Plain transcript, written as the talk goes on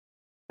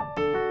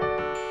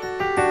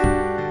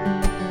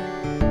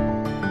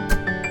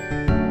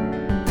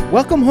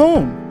Welcome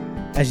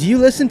home! As you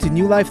listen to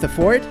New Life the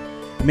Fort,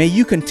 may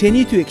you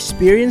continue to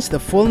experience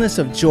the fullness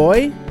of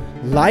joy,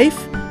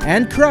 life,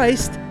 and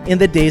Christ in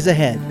the days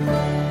ahead.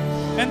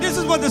 And this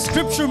is what the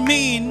scripture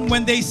mean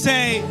when they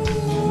say,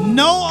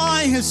 no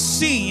eye has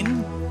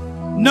seen,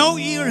 no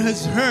ear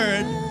has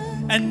heard,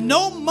 and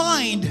no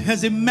mind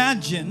has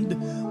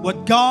imagined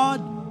what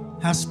God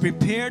has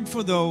prepared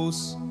for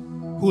those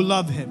who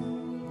love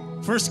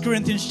Him. 1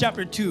 Corinthians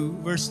chapter 2,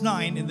 verse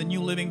 9 in the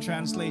New Living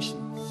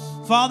Translation.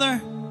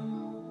 Father,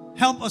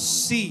 help us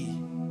see,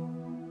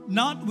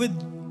 not with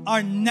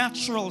our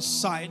natural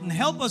sight, and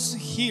help us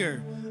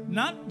hear,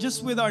 not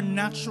just with our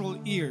natural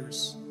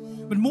ears,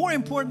 but more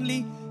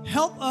importantly,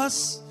 help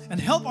us and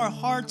help our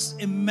hearts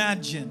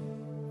imagine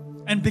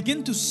and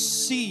begin to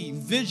see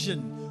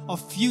vision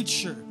of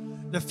future,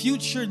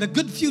 the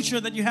good future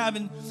that you have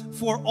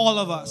for all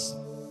of us.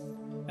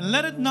 And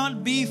let it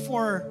not be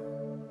for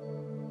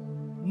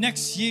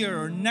next year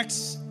or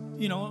next,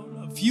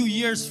 a few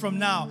years from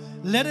now.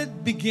 Let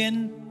it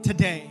begin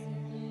today,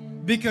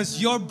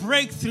 because your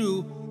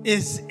breakthrough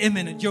is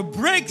imminent. Your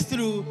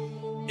breakthrough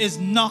is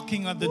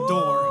knocking at the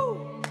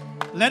door.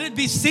 Let it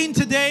be seen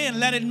today and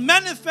let it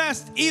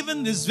manifest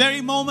even this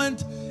very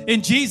moment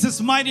in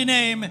Jesus' mighty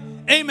name.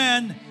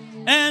 Amen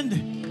and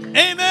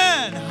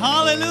amen.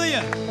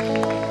 Hallelujah.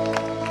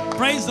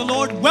 Praise the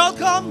Lord.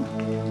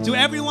 Welcome to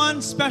everyone,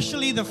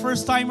 especially the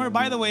first timer.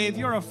 By the way, if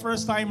you're a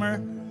first timer,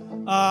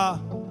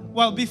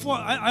 before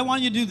I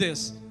want you to do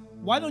this.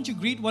 Why don't you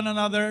greet one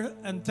another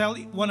and tell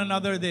one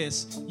another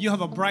this? You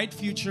have a bright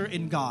future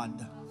in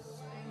God.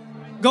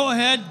 Go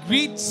ahead,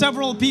 greet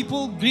several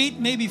people. Greet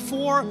maybe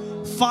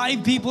 4,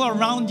 5 people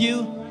around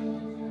you.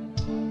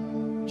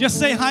 Just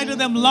say hi to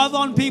them. Love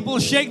on people.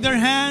 Shake their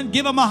hand.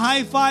 Give them a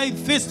high five,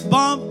 fist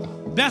bump,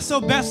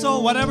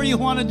 beso, whatever you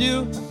want to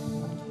do.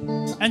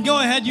 And go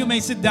ahead, you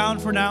may sit down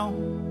for now.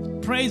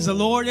 Praise the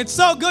Lord. It's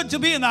so good to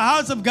be in the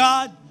house of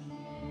God.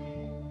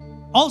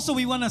 Also,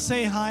 we want to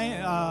say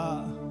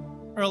hi.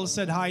 Earl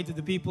said hi to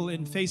the people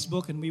in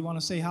Facebook, and we want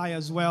to say hi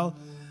as well.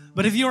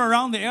 But if you're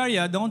around the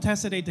area, don't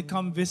hesitate to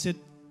come visit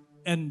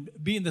and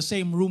be in the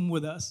same room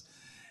with us.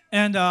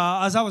 And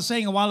as I was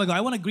saying a while ago, I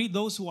want to greet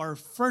those who are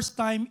first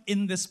time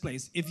in this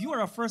place. If you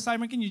are a first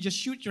timer, can you just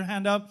shoot your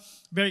hand up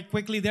very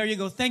quickly? There you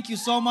go. Thank you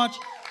so much.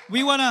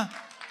 We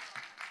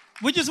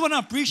just want to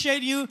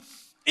appreciate you.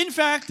 In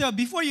fact,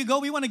 before you go,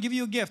 we want to give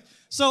you a gift.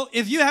 So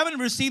if you haven't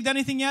received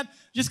anything yet,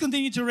 just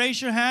continue to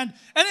raise your hand.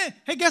 And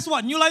hey, guess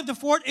what? New Life the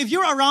Fort, if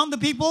you're around the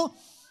people,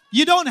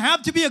 you don't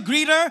have to be a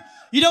greeter.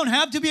 You don't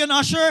have to be an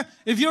usher.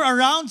 If you're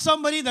around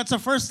somebody that's a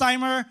first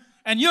timer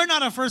and you're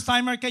not a first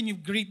timer, can you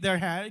greet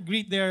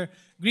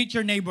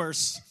your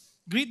neighbors?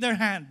 Greet their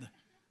hand.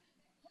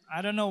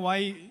 I don't know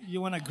why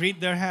you want to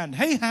greet their hand.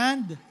 Hey,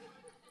 hand.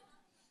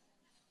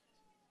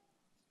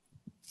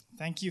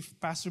 Thank you,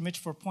 Pastor Mitch,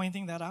 for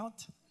pointing that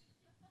out.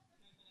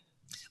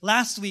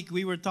 Last week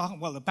we were talking,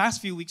 the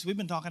past few weeks we've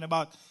been talking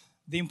about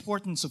the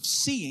importance of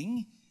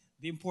seeing,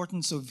 the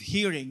importance of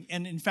hearing.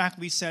 And in fact,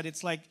 we said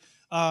it's like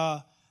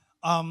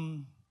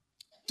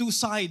two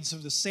sides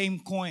of the same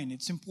coin.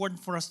 It's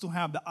important for us to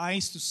have the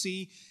eyes to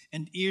see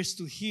and ears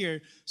to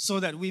hear so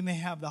that we may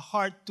have the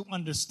heart to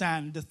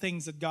understand the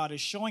things that God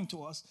is showing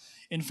to us.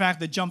 In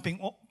fact, the jumping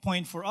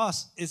point for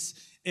us is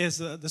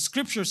the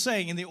scripture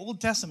saying in the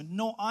Old Testament,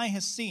 no eye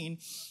has seen,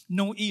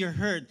 no ear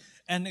heard.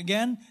 And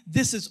again,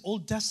 this is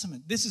Old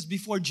Testament. This is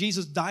before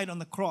Jesus died on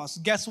the cross.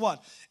 Guess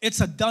what? It's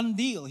a done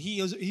deal.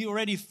 He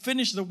already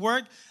finished the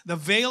work. The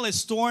veil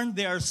is torn.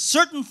 There are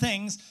certain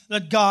things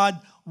that God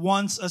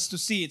wants us to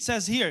see. It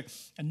says here,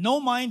 and no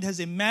mind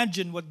has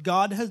imagined what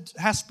God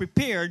has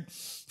prepared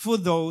for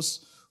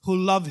those who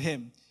love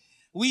Him.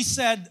 We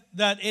said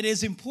that it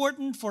is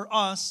important for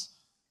us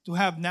to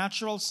have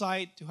natural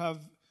sight, to have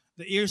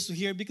the ears to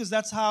hear, because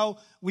that's how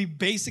we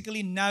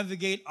basically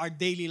navigate our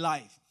daily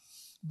life.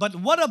 But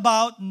what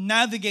about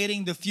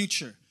navigating the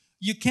future?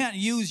 You can't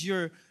use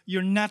your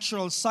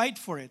natural sight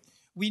for it.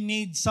 We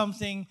need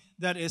something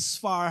that is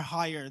far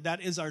higher.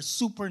 That is our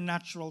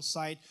supernatural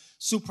sight,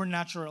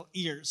 supernatural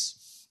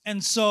ears.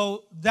 And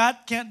so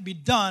that can't be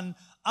done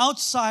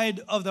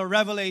outside of the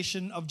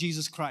revelation of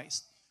Jesus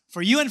Christ.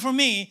 For you and for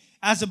me,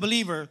 as a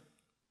believer,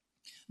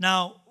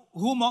 now,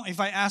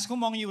 if I ask who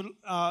among you,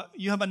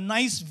 you have a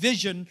nice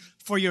vision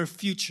for your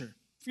future,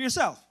 for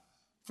yourself,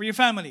 for your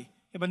family.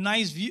 You have a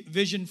nice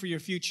vision for your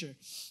future.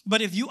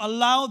 But if you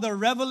allow the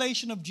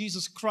revelation of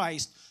Jesus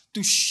Christ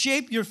to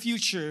shape your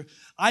future,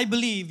 I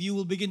believe you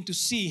will begin to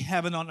see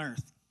heaven on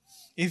earth.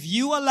 If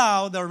you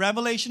allow the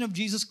revelation of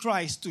Jesus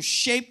Christ to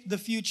shape the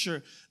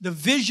future, the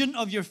vision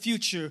of your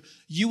future,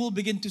 you will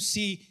begin to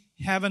see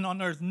heaven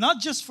on earth.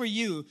 Not just for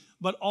you,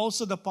 but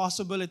also the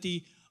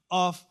possibility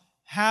of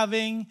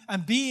having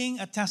and being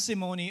a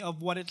testimony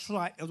of what it's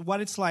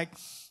like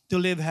to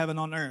live heaven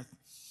on earth.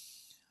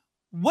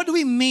 What do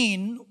we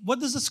mean? What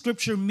does the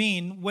scripture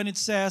mean when it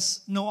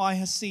says, no eye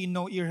has seen,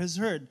 no ear has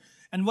heard?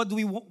 And what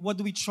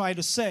do we try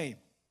to say?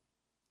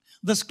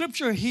 The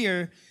scripture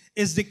here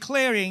is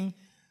declaring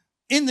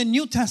in the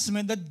New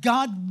Testament that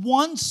God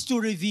wants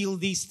to reveal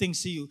these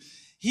things to you.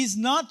 He's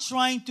not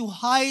trying to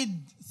hide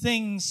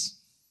things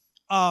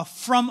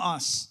from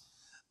us,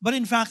 but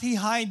in fact, He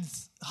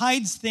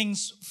hides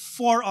things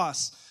for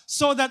us,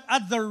 so that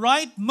at the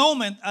right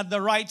moment, at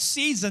the right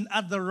season,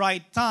 at the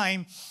right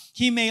time,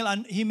 He may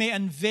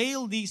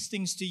unveil these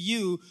things to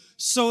you,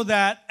 so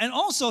that, and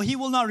also He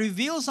will not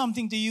reveal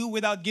something to you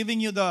without giving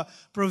you the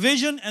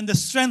provision and the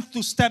strength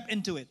to step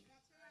into it.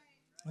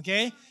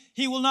 Okay?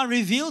 He will not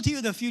reveal to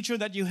you the future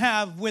that you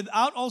have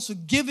without also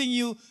giving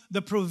you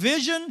the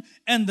provision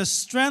and the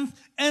strength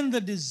and the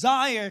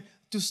desire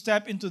to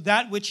step into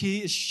that which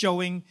He is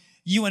showing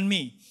you and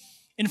me.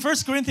 In 1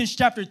 Corinthians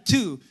chapter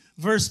 2,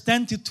 verse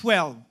 10 to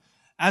 12,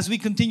 as we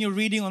continue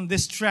reading on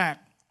this track,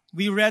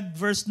 we read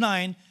verse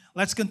 9.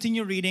 Let's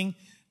continue reading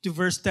to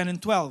verse 10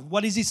 and 12.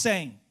 What is he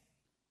saying?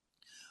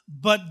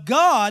 But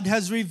God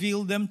has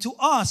revealed them to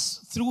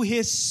us through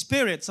His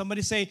Spirit.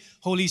 Somebody say,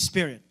 Holy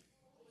Spirit.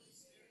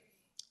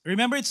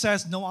 Remember, it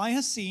says, no eye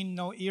has seen,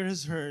 no ear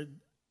has heard,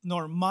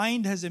 nor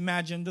mind has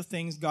imagined the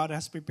things God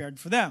has prepared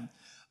for them.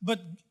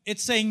 But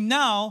it's saying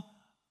now,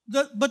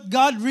 but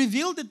God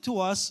revealed it to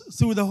us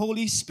through the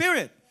Holy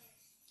Spirit.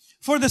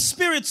 For the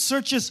Spirit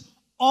searches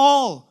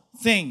all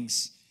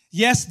things.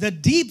 Yes, the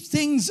deep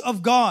things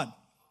of God.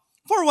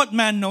 For what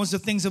man knows the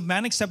things of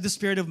man except the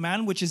Spirit of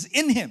man which is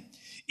in him?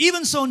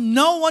 Even so,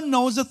 no one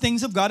knows the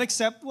things of God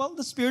except, well,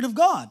 the Spirit of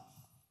God.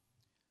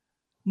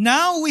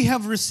 Now we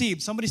have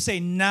received. Somebody say,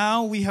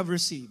 now we have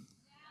received.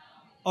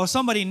 Oh,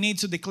 somebody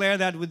needs to declare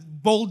that with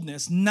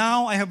boldness.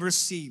 Now I have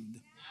received.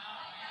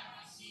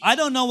 I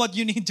don't know what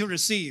you need to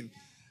receive,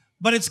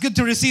 but it's good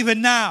to receive it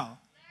now.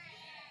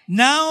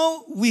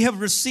 Now we have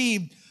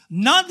received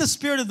not the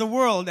spirit of the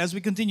world, as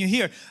we continue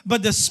here,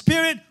 but the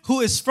Spirit who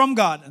is from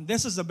God. And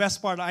this is the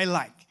best part I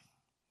like.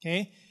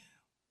 Okay?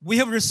 We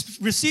have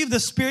received the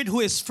Spirit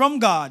who is from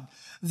God,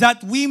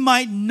 that we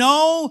might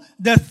know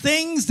the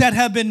things that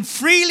have been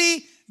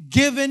freely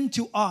given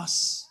to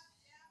us.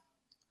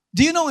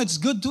 Do you know it's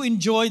good to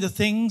enjoy the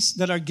things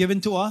that are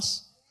given to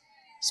us?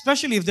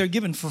 Especially if they're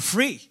given for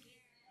free.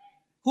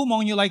 Who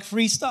among you like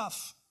free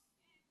stuff?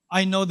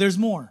 I know there's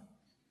more.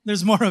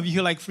 There's more of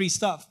you like free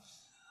stuff.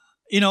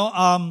 You know,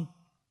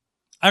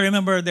 I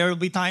remember there will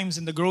be times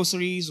in the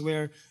groceries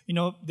where, you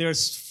know,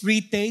 there's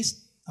free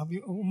taste. Have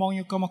you, among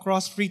you come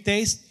across free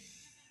taste?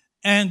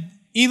 And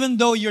even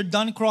though you're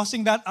done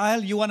crossing that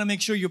aisle, you want to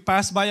make sure you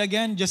pass by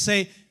again. Just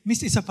say,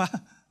 Miss isa pa.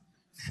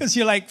 Because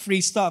you like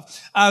free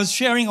stuff. I was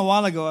sharing a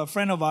while ago, a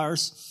friend of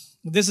ours,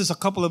 this is a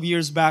couple of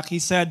years back, he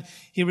said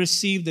he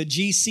received a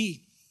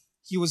GC.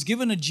 He was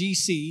given a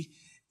GC,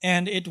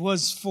 and it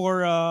was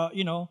for,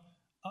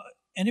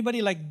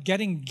 anybody like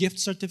getting gift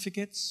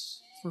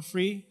certificates for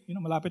free? You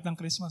know, malapit ng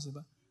Christmas,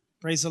 diba?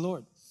 Praise the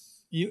Lord.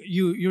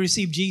 You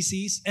receive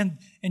GCs, and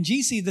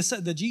GC,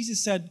 the GC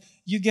said,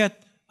 you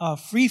get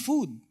free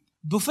food,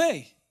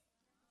 buffet.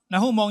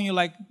 Now, who among you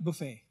like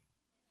buffet?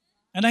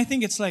 And I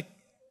think it's like,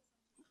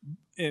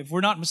 if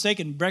we're not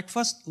mistaken,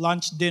 breakfast,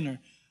 lunch, dinner.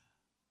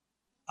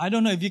 I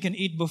don't know if you can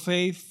eat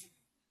buffet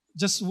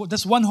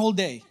just one whole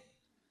day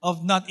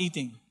of not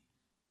eating.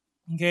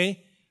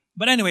 Okay?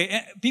 But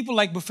anyway, people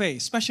like buffet,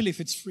 especially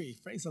if it's free.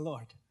 Praise the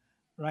Lord.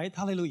 Right?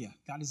 Hallelujah.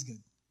 God is good.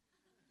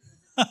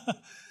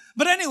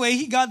 But anyway,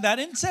 he got that.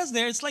 And it says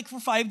there, it's like for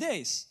 5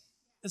 days.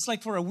 It's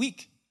like for a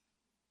week.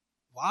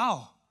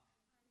 Wow.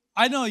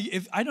 I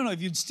don't know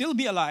if you'd still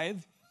be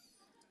alive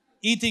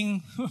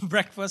eating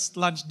breakfast,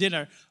 lunch,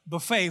 dinner,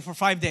 buffet for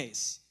 5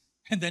 days.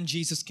 And then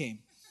Jesus came.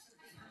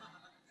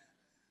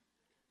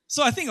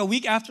 So I think a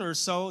week after or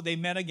so, they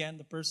met again,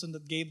 the person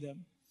that gave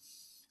them.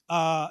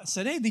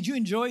 Said, hey, did you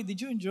enjoy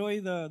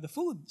the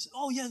food? Said,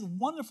 oh, yeah,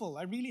 wonderful.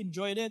 I really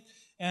enjoyed it.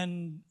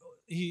 And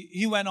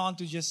he went on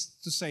to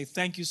say,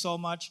 thank you so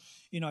much.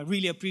 You know, I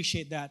really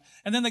appreciate that.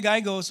 And then the guy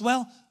goes,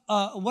 well,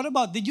 what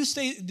about, did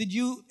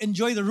you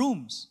enjoy the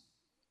rooms?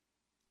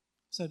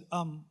 I said,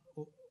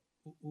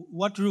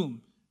 what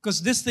room?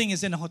 Because this thing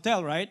is in a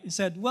hotel, right? He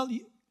said, well,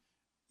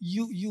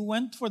 you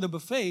went for the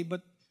buffet,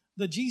 but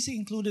the GC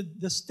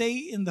included the stay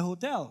in the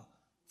hotel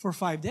for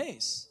 5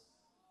 days.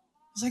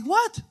 I was like,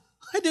 what?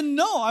 I didn't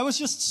know. I was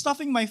just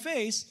stuffing my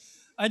face.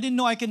 I didn't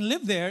know I can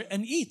live there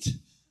and eat.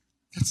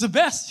 That's the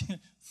best.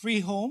 Free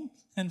home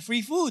and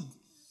free food,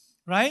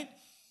 right?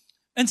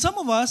 And some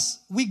of us,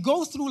 we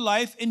go through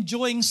life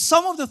enjoying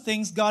some of the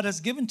things God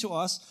has given to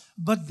us,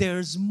 but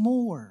there's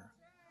more.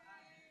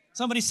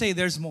 Somebody say,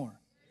 there's more.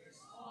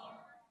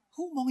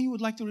 Who among you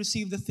would like to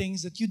receive the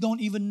things that you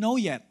don't even know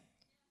yet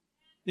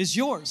is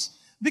yours?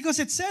 Because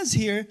it says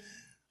here,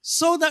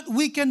 so that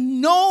we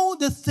can know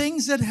the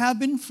things that have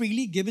been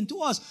freely given to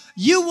us.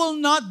 You will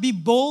not be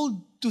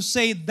bold to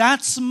say,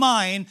 that's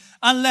mine,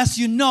 unless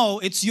you know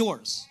it's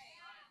yours.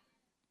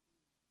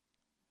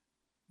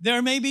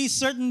 There may be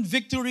certain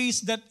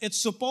victories that it's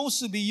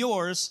supposed to be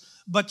yours,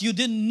 but you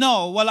didn't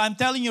know. Well, I'm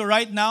telling you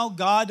right now,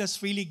 God has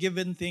freely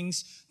given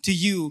things to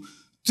you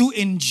to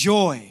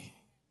enjoy.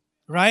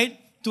 Right?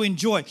 To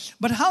enjoy.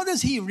 But how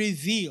does He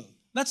reveal?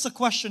 That's the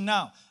question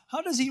now.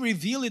 How does He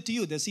reveal it to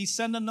you? Does He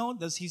send a note?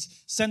 Does He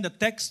send a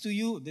text to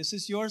you? This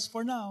is yours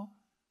for now.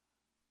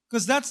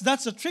 Because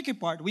that's the tricky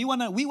part. We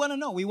wanna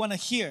know, we wanna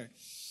hear.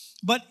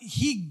 But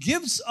He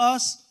gives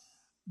us,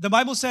 the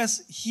Bible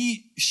says,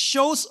 He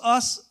shows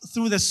us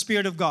through the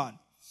Spirit of God.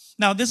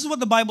 Now, this is what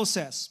the Bible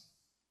says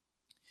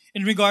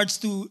in regards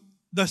to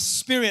the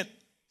Spirit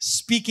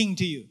speaking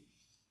to you.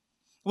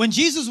 When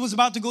Jesus was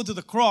about to go to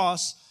the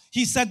cross,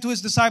 He said to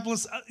His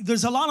disciples,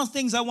 there's a lot of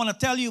things I want to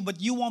tell you, but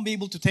you won't be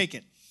able to take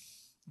it.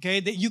 Okay,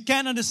 that you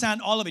can't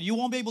understand all of it. You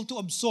won't be able to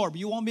absorb.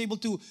 You won't be able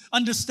to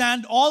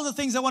understand all the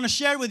things I want to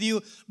share with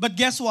you. But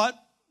guess what?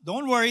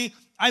 Don't worry.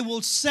 I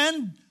will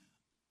send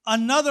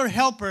another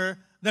helper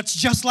that's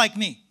just like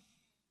me.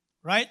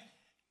 Right?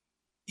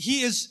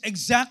 He is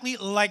exactly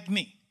like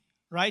me.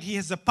 Right? He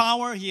has the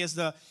power. He has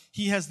the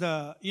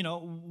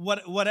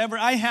whatever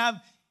I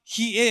have,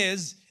 He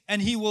is,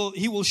 and He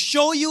will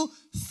show you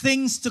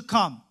things to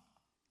come.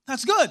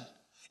 That's good.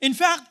 In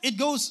fact, it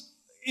goes,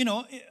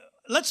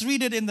 let's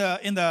read it in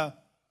the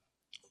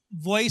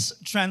Voice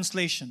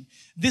translation.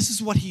 This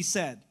is what He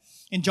said.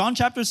 In John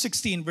chapter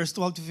 16, verse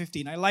 12 to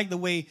 15, I like the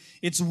way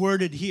it's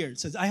worded here. It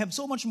says, I have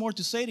so much more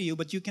to say to you,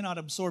 but you cannot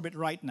absorb it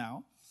right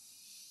now.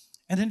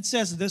 And then it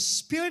says, the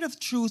Spirit of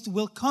truth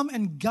will come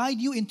and guide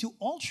you into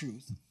all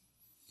truth.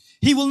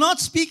 He will not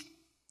speak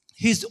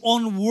His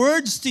own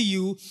words to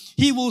you.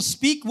 He will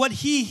speak what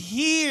He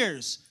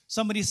hears.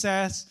 Somebody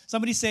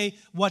say,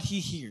 what He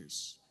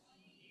hears.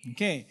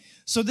 Okay.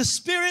 So the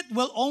Spirit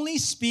will only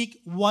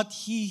speak what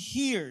He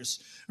hears,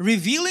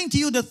 revealing to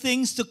you the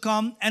things to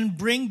come and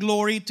bring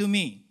glory to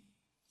me.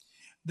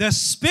 The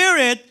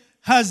Spirit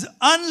has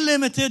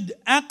unlimited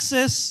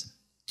access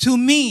to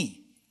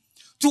me,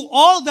 to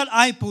all that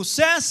I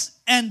possess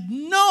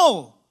and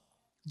know,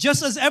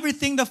 just as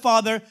everything the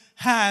Father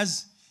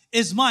has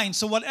is mine.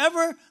 So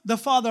whatever the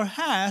Father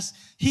has,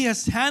 He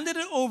has handed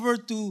it over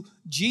to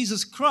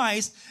Jesus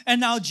Christ,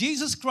 and now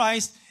Jesus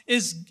Christ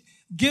is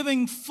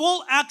giving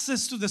full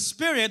access to the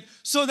Spirit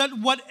so that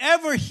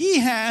whatever He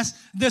has,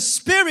 the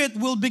Spirit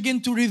will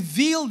begin to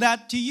reveal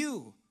that to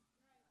you.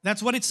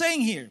 That's what it's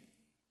saying here.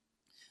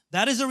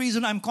 That is the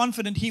reason I'm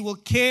confident He will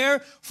care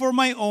for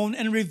my own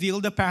and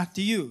reveal the path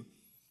to you.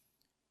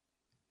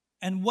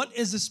 And what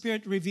is the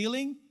Spirit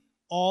revealing?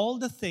 All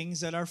the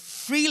things that are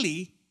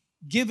freely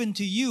given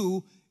to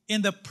you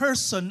in the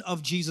person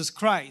of Jesus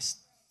Christ.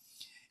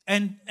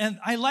 And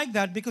I like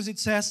that because it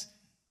says,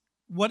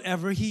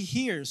 whatever He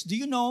hears. Do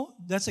you know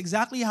that's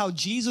exactly how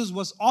Jesus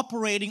was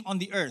operating on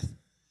the earth?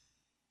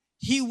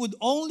 He would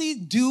only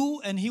do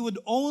and He would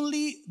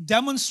only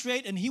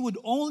demonstrate and He would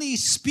only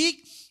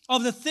speak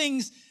of the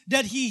things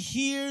that He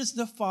hears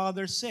the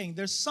Father saying.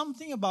 There's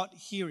something about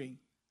hearing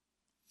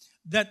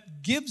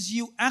that gives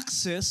you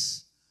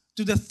access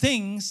to the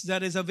things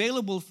that is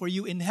available for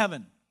you in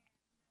heaven.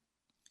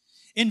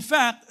 In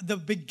fact, the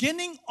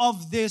beginning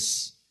of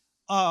this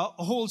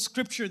whole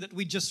scripture that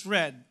we just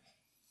read,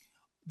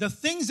 the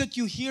things that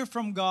you hear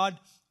from God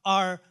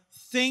are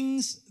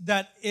things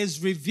that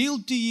is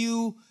revealed to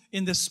you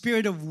in the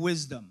spirit of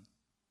wisdom.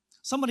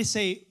 Somebody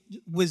say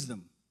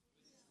wisdom.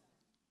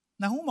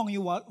 Now, who among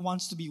you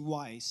wants to be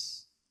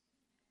wise?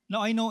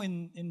 Now, I know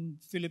in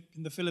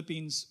the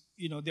Philippines,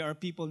 there are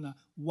people na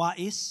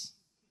wais.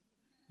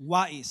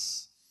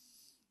 Wais.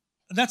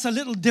 That's a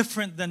little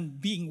different than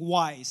being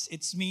wise.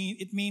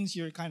 It means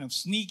you're kind of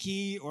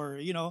sneaky or,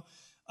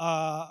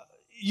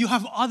 you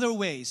have other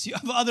ways. You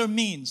have other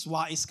means.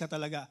 Wais ka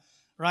talaga.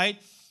 Right?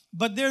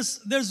 But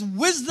there's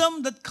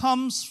wisdom that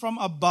comes from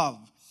above.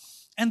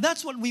 And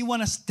that's what we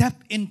want to step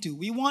into.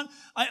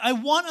 I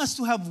want us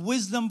to have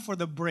wisdom for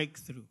the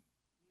breakthrough.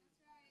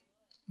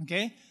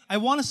 Okay? I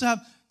want us to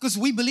have, because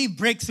we believe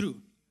breakthrough.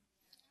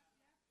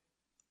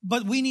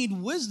 But we need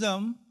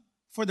wisdom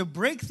for the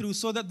breakthrough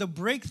so that the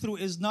breakthrough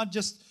is not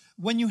just,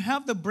 when you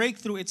have the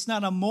breakthrough, it's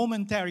not a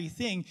momentary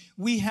thing.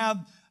 We have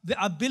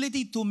the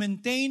ability to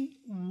maintain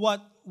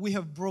what we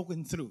have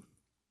broken through.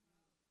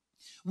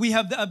 We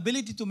have the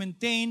ability to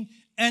maintain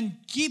and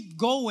keep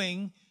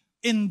going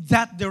in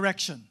that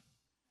direction.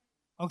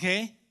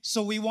 Okay?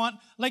 So we want,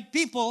 like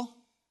people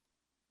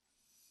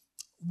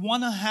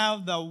want to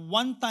have the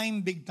one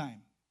time, big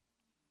time.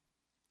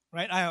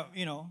 Right?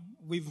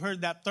 We've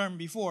heard that term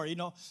before.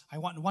 I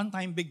want one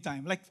time, big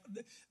time. Like,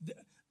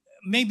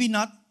 maybe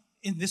not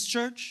in this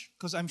church,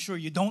 because I'm sure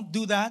you don't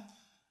do that.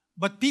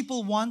 But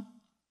people want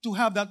to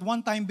have that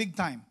one time, big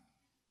time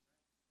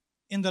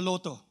in the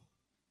lotto.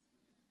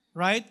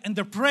 Right? And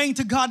they're praying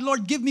to God,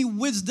 Lord, give me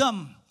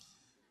wisdom.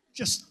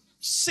 Just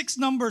 6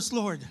 numbers,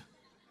 Lord.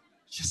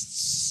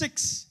 Just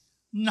 6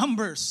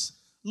 numbers.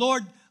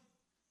 Lord,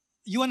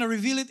 you want to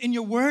reveal it in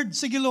your word?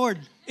 Sige, Lord,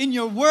 in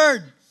your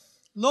word.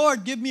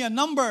 Lord, give me a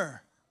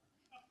number.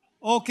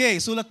 Okay,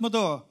 sulat mo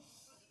to.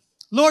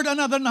 Lord,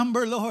 another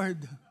number, Lord.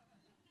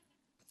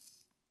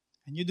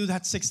 And you do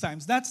that 6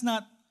 times. That's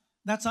not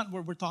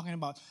what we're talking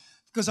about.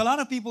 Because a lot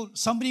of people,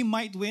 somebody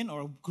might win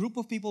or a group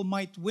of people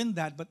might win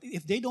that, but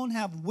if they don't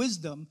have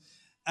wisdom,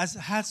 as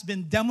has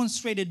been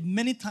demonstrated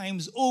many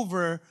times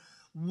over,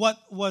 what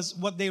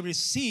they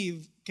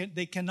receive,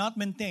 they cannot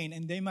maintain,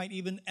 and they might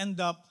even end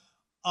up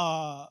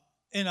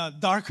in a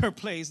darker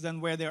place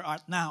than where they're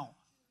at now.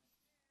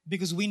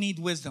 because we need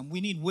wisdom.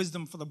 We need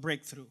wisdom for the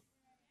breakthrough.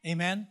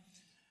 Amen?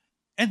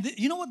 And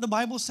you know what the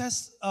Bible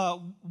says,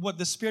 what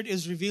the Spirit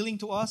is revealing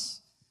to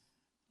us?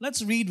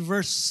 Let's read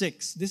verse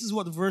 6. This is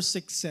what verse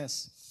 6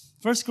 says.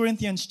 1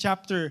 Corinthians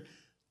chapter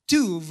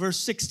 2, verse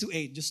 6 to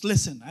 8. Just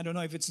listen. I don't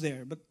know if it's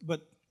there,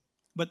 but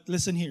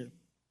listen here.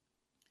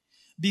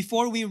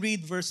 Before we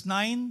read verse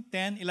 9,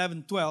 10,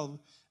 11, 12,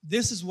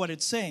 this is what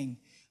it's saying.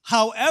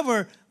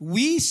 However,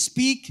 we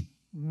speak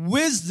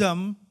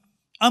wisdom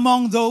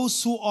among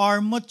those who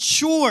are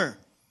mature,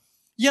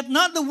 yet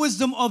not the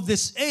wisdom of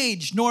this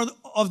age, nor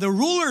of the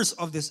rulers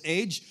of this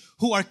age,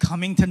 who are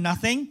coming to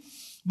nothing,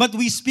 but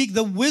we speak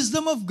the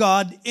wisdom of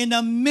God in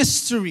a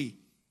mystery,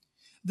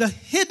 the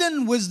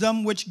hidden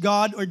wisdom which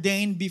God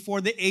ordained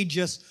before the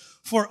ages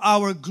for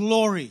our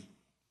glory.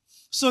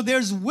 So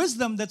there's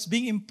wisdom that's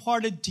being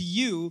imparted to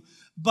you,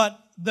 but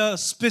the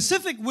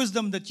specific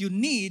wisdom that you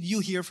need,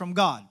 you hear from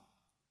God.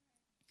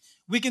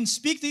 We can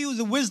speak to you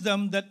the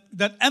wisdom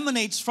that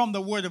emanates from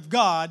the Word of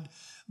God,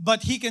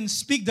 but He can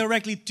speak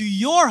directly to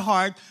your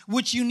heart,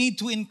 which you need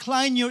to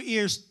incline your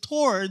ears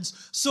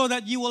towards so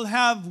that you will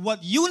have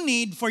what you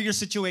need for your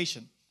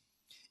situation.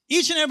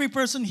 Each and every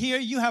person here,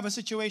 you have a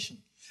situation.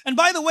 And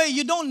by the way,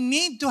 you don't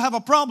need to have a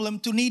problem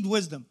to need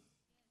wisdom.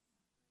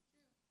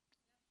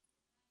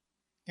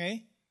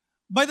 Okay?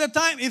 By the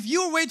time, if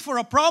you wait for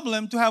a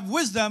problem to have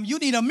wisdom, you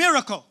need a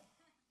miracle.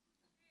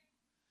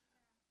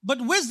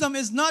 But wisdom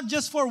is not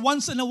just for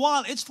once in a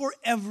while, it's for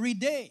every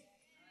day.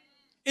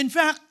 In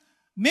fact,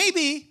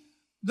 maybe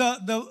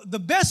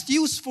the best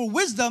use for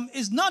wisdom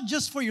is not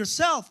just for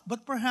yourself,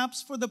 but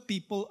perhaps for the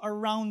people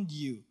around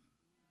you.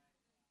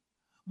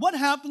 What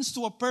happens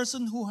to a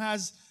person who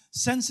has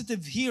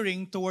sensitive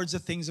hearing towards the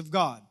things of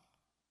God?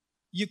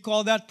 You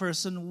call that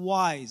person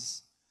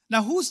wise.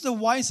 Now, who's the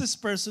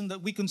wisest person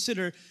that we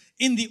consider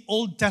in the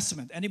Old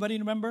Testament? Anybody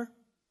remember?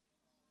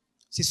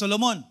 Si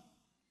Solomon.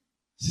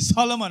 Si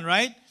Solomon,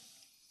 right?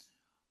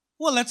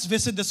 Well, let's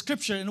visit the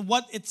scripture and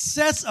what it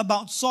says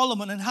about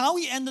Solomon and how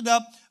he ended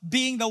up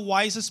being the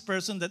wisest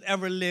person that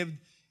ever lived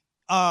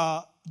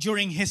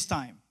during his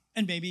time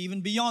and maybe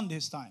even beyond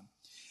his time.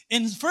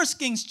 In 1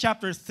 Kings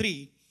chapter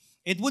 3,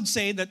 it would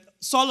say that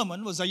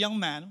Solomon was a young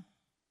man,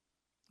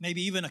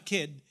 maybe even a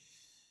kid,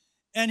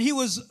 and he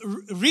was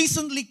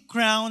recently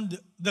crowned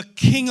the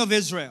king of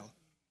Israel.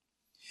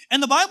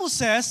 And the Bible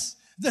says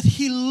that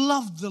he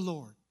loved the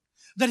Lord,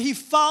 that he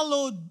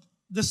followed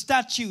the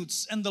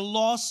statutes and the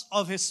laws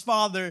of his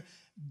father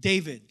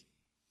David.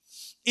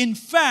 In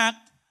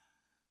fact,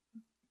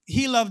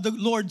 he loved the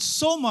Lord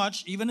so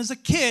much, even as a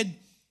kid,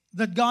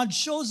 that God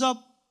shows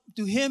up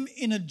to him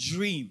in a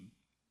dream.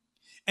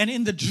 And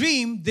in the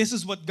dream, this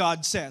is what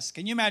God says.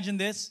 Can you imagine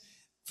this?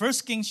 1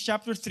 Kings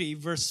chapter 3,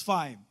 verse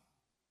 5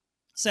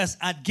 says,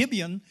 At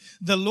Gibeon,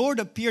 the Lord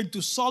appeared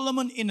to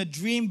Solomon in a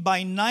dream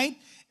by night,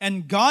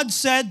 and God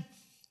said,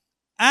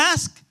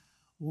 Ask,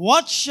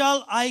 what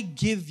shall I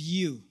give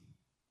you?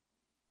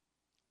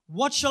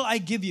 What shall I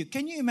give you?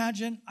 Can you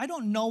imagine? I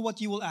don't know what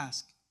you will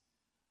ask.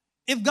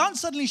 If God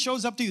suddenly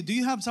shows up to you, do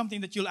you have something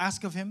that you'll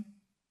ask of Him?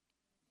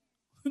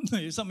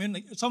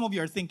 Some of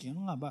you are thinking,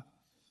 ano nga ba?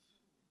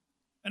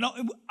 And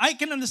I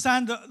can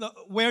understand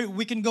where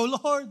we can go,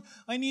 Lord,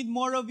 I need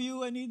more of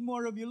you. I need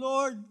more of you,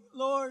 Lord,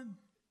 Lord.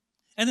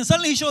 And then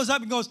suddenly He shows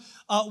up and goes,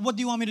 what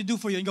do you want me to do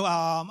for you? And you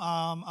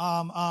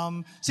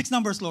go, 6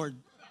 numbers, Lord.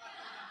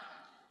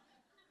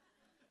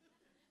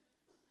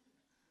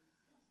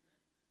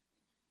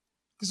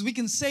 Because we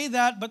can say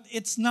that, but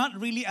it's not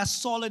really as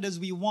solid as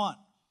we want.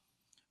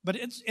 But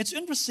it's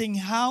interesting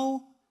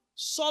how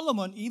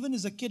Solomon, even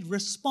as a kid,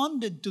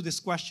 responded to this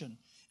question.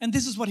 And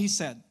this is what he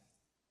said.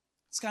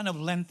 It's kind of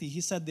lengthy. He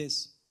said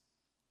this.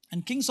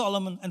 And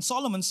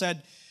Solomon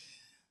said,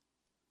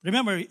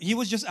 remember, he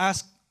was just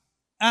asked,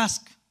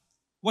 Ask,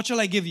 what shall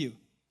I give you?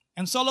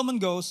 And Solomon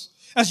goes,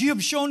 As you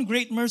have shown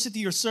great mercy to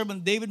your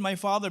servant David, my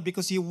father,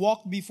 because he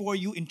walked before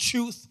you in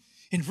truth,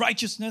 in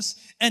righteousness,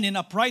 and in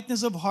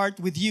uprightness of heart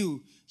with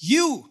you.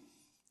 You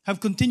have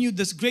continued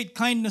this great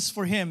kindness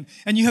for him,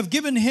 and you have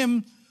given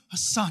him a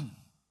son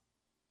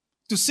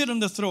to sit on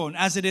the throne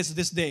as it is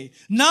this day.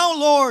 Now,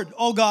 Lord,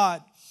 O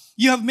God,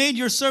 you have made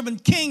your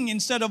servant king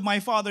instead of my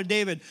father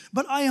David.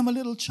 But I am a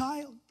little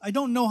child. I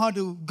don't know how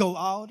to go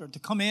out or to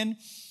come in.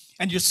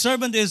 And your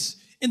servant is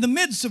in the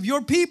midst of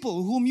your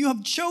people, whom you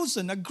have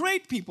chosen, a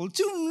great people,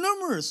 too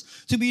numerous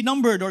to be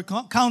numbered or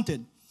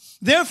counted.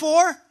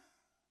 Therefore,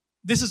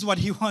 this is what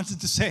he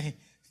wanted to say.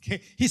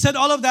 Okay? He said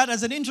all of that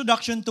as an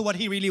introduction to what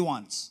he really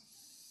wants.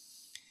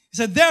 He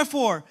said,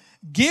 Therefore,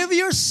 give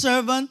your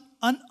servant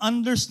an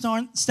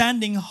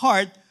understanding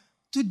heart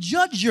to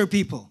judge your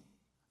people,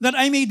 that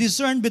I may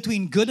discern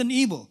between good and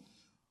evil.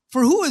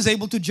 For who is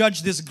able to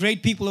judge this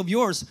great people of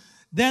yours?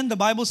 Then the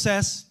Bible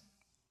says,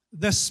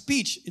 the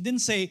speech, it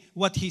didn't say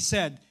what he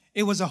said.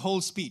 It was a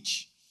whole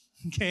speech.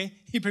 Okay?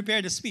 He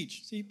prepared a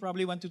speech. See, he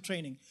probably went to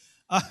training.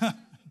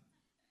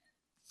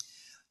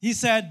 He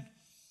said,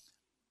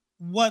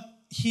 what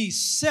he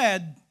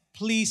said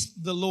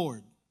pleased the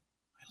Lord.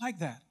 I like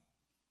that.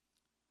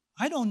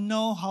 I don't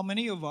know how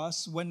many of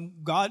us,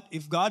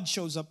 if God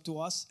shows up to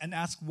us and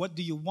asks, what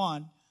do you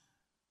want?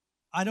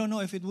 I don't know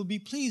if it will be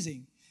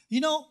pleasing.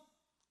 You know,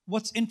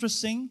 what's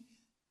interesting?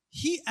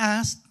 He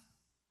asked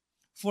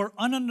for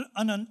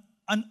an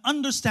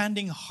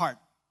understanding heart.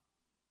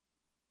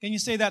 Can you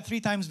say that 3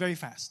 times very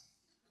fast?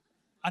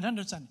 An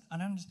understanding.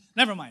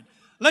 Never mind.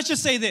 Let's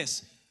just say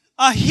this.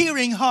 A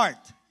hearing heart.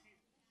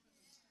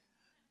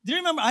 Do you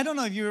remember? I don't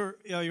know if you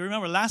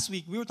remember last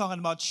week we were talking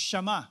about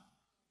Shema.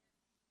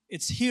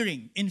 It's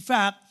hearing. In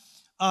fact,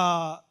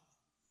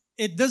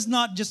 it does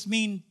not just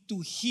mean to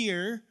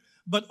hear,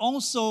 but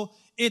also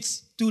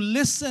it's to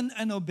listen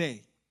and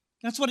obey.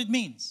 That's what it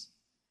means.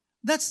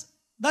 That's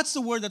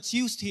the word that's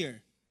used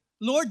here.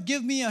 Lord,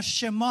 give me a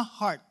Shema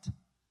heart.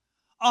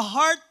 A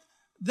heart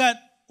that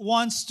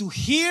wants to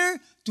hear,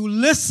 to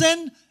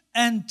listen,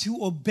 and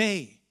to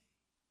obey.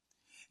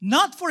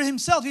 Not for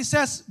himself. He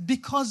says,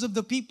 because of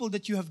the people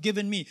that you have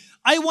given me.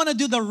 I want to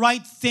do the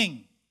right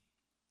thing.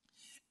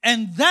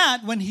 And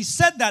that, when he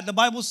said that, the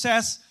Bible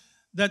says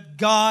that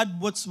God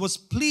was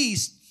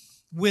pleased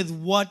with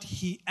what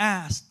he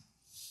asked.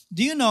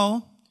 Do you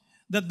know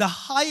that the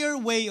higher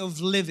way of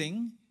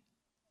living,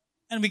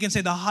 and we can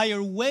say the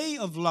higher way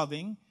of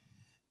loving,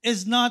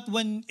 is not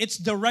when it's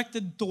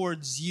directed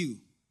towards you.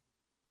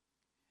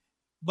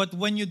 But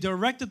when you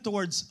direct it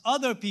towards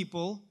other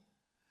people,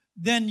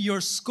 then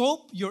your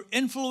scope, your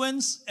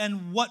influence,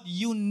 and what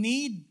you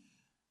need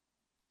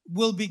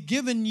will be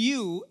given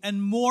you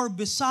and more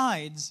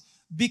besides,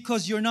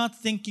 because you're not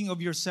thinking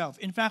of yourself.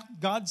 In fact,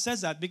 God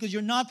says that because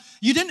you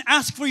didn't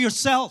ask for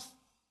yourself.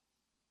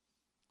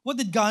 What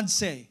did God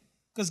say?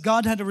 Because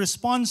God had a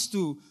response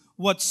to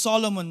what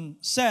Solomon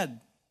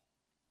said.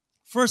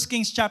 1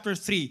 Kings chapter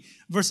 3,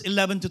 verse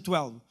 11 to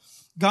 12.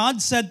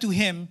 God said to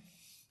him,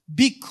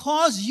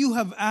 because you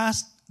have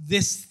asked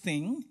this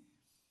thing,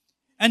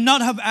 and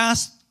not have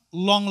asked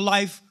long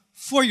life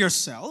for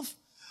yourself,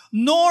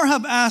 nor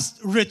have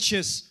asked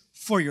riches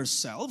for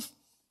yourself,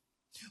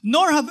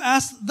 nor have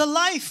asked the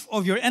life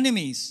of your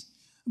enemies,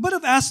 but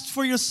have asked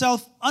for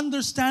yourself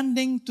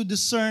understanding to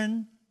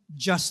discern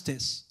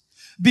justice.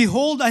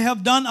 Behold, I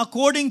have done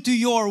according to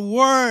your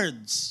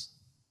words.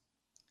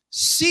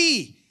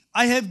 See,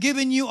 I have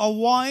given you a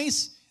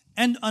wise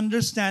and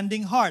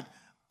understanding heart.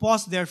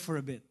 Pause there for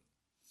a bit.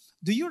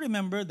 Do you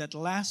remember that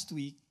last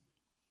week,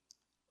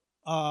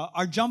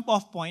 our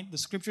jump-off point, the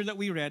scripture that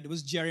we read,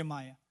 was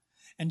Jeremiah.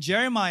 And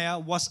Jeremiah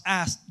was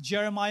asked,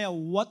 Jeremiah,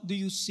 what do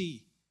you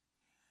see?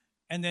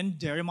 And then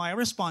Jeremiah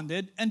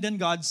responded, and then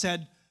God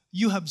said,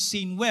 you have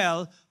seen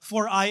well,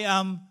 for I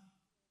am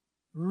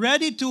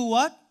ready to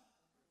what?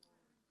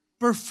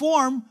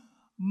 Perform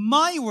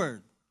my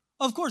word.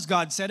 Of course,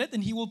 God said it,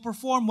 and he will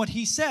perform what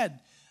he said.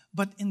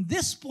 But in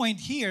this point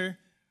here,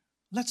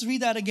 let's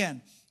read that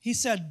again. He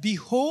said,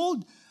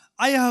 behold,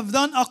 I have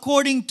done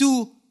according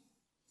to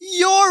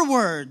your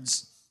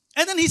words.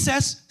 And then he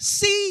says,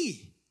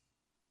 see.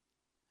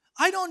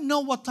 I don't know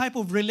what type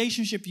of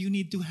relationship you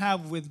need to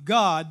have with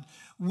God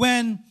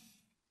when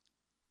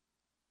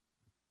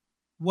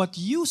what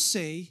you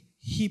say,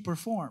 he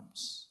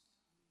performs.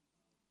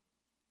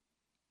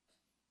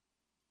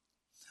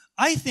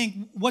 I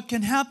think what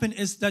can happen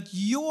is that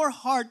your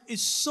heart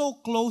is so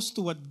close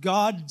to what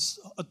God's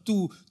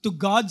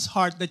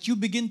heart that you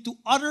begin to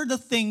utter the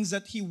things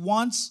that he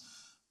wants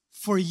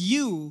for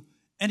you,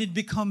 and it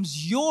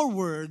becomes your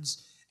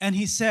words, and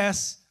he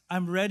says,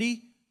 I'm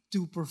ready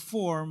to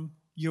perform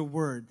your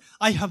word.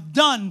 I have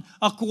done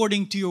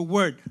according to your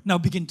word. Now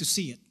begin to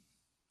see it.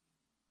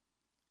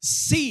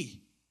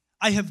 See,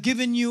 I have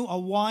given you a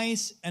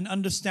wise and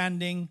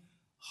understanding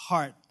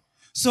heart.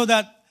 So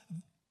that,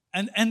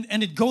 and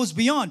it goes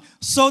beyond,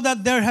 so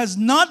that there has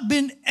not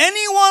been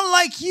anyone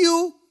like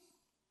you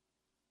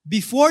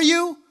before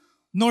you,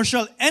 nor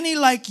shall any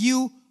like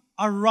you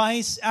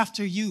arise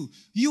after you.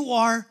 You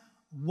are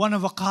one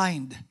of a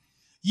kind.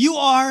 You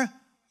are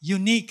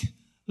unique.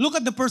 Look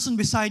at the person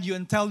beside you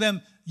and tell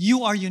them,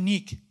 you are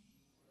unique.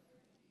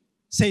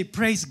 Say,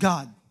 praise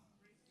God.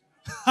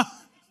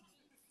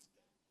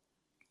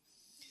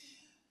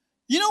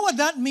 You know what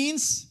that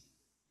means?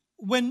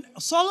 When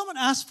Solomon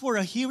asked for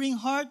a hearing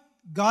heart,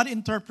 God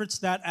interprets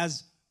that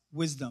as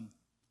wisdom.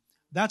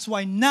 That's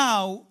why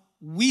now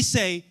we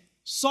say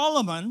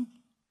Solomon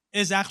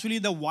is actually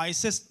the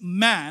wisest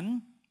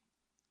man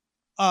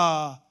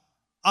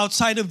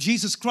outside of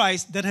Jesus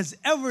Christ that has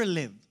ever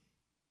lived.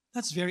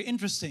 That's very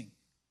interesting.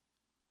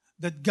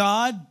 That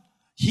God,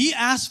 he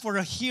asked for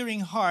a hearing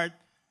heart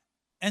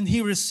and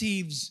he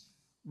receives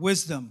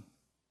wisdom.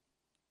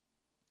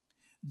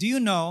 Do you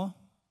know,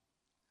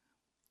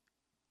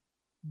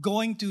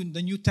 going to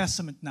the New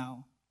Testament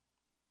now,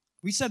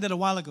 we said that a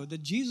while ago,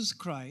 that Jesus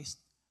Christ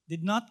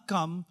did not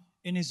come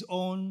in his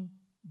own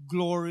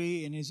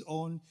glory, in his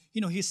own,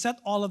 he set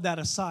all of that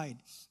aside.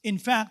 In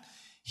fact,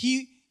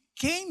 he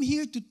came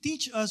here to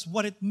teach us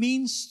what it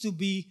means to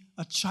be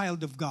a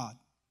child of God.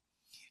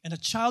 And a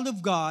child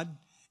of God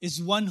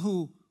is one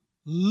who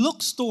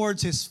looks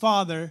towards his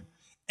Father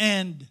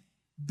and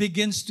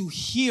begins to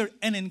hear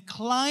and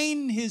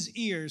incline his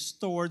ears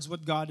towards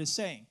what God is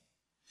saying.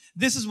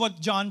 This is what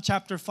John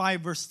chapter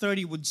 5 verse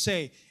 30 would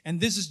say. And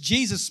this is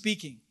Jesus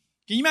speaking.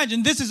 Can you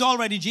imagine? This is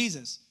already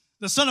Jesus,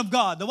 the Son of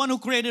God, the one who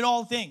created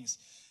all things.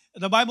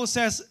 The Bible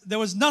says there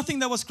was nothing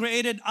that was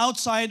created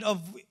outside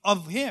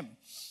of Him.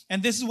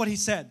 And this is what He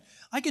said.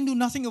 I can do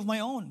nothing of my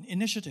own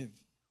initiative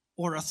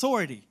or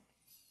authority.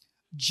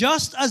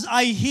 Just as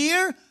I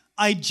hear,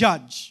 I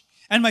judge.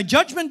 And my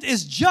judgment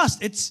is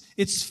just.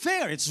 It's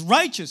fair. It's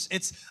righteous.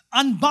 It's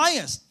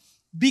unbiased.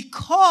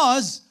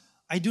 Because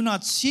I do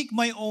not seek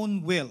my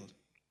own will,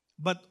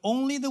 but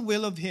only the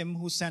will of Him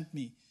who sent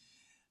me.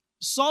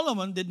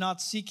 Solomon did not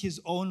seek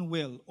his own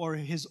will or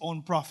his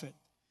own prophet.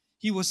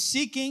 He was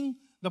seeking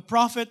the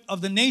prophet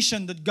of the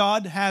nation that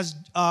God has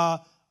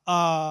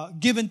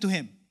given to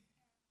him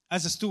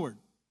as a steward.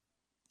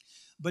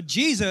 But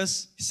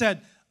Jesus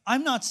said,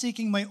 I'm not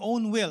seeking my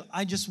own will.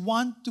 I just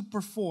want to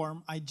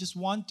perform. I just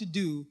want to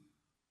do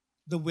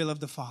the will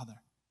of the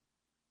Father.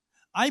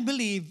 I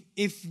believe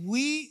if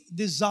we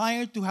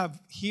desire to have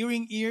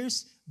hearing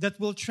ears, that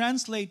will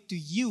translate to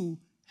you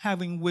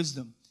having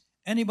wisdom.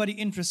 Anybody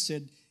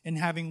interested in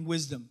having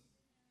wisdom?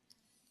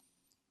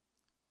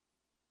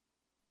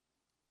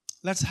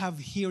 Let's have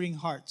hearing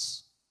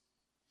hearts.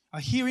 A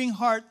hearing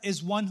heart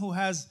is one who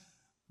has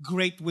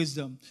great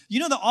wisdom. You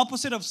know the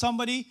opposite of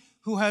somebody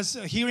who has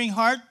a hearing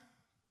heart?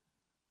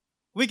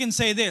 We can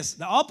say this.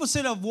 The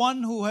opposite of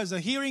one who has a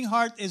hearing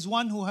heart is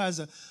one who has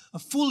a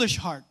foolish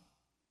heart.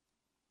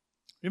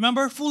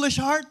 Remember foolish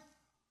heart?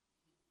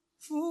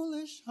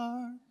 Foolish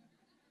heart.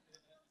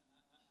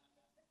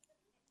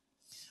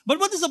 But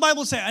what does the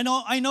Bible say?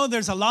 I know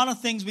there's a lot of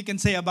things we can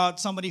say about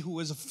somebody who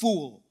is a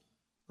fool,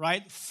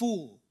 right?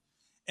 Fool.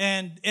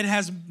 And it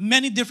has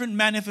many different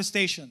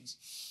manifestations.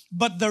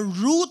 But the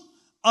root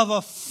of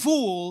a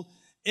fool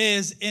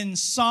is in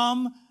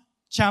Psalm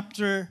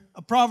chapter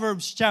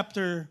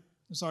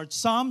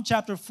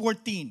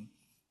 14,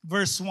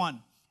 verse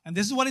 1. And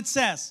this is what it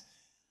says.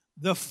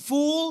 The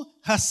fool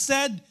has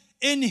said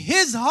in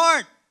his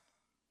heart,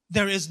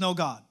 there is no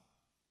God.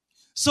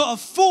 So a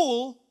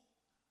fool,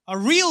 a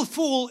real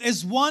fool,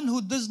 is one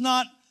who does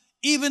not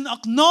even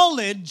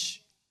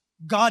acknowledge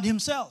God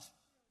Himself.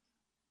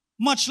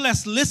 Much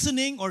less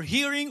listening or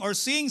hearing or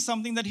seeing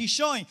something that He's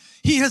showing.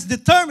 He has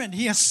determined,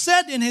 he has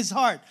said in his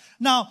heart.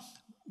 Now,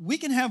 we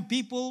can have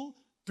people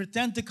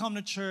pretend to come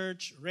to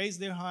church, raise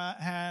their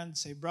hand,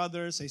 say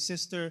brother, say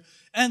sister,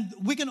 and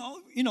we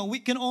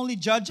can only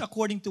judge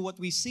according to what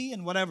we see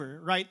and whatever,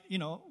 right?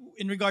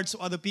 In regards to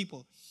other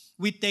people.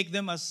 We take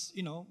them as,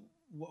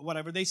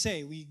 whatever they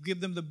say. We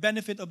give them the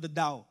benefit of the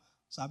doubt.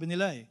 Sabi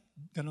nila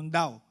ganun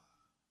daw.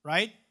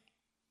 Right?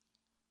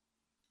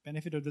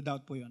 Benefit of the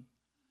doubt po yun.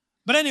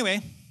 But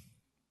anyway,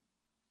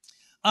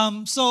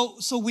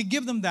 so we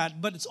give them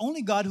that, but it's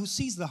only God who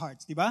sees the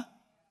hearts, di ba?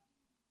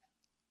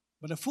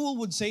 But a fool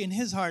would say in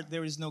his heart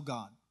there is no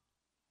God.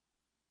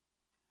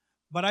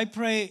 But I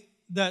pray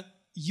that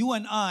you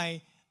and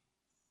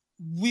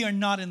we are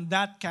not in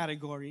that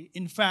category.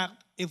 In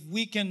fact, if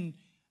we can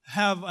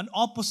have an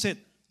opposite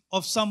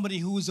of somebody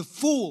who is a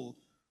fool,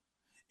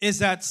 is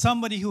that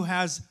somebody who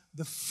has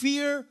the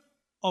fear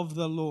of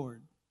the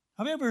Lord.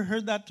 Have you ever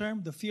heard that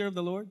term, the fear of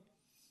the Lord?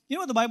 You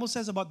know what the Bible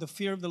says about the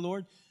fear of the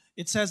Lord?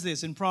 It says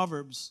this in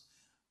Proverbs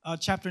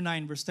chapter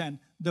 9, verse 10.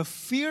 The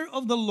fear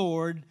of the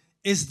Lord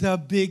is the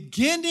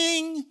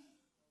beginning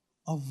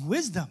of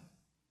wisdom.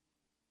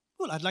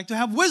 Well, I'd like to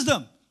have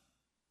wisdom.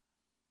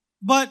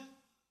 But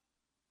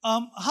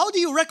how do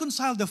you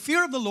reconcile the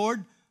fear of the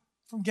Lord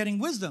from getting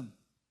wisdom?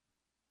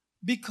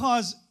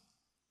 Because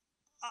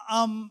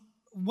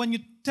when you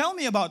tell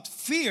me about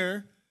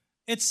fear,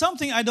 it's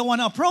something I don't want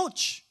to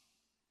approach.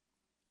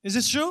 Is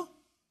this true?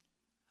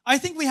 I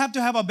think we have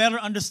to have a better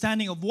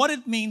understanding of what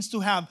it means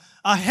to have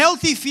a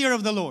healthy fear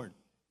of the Lord.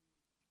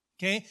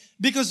 Okay?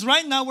 Because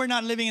right now we're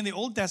not living in the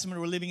Old Testament,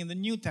 we're living in the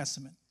New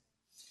Testament.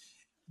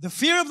 The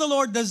fear of the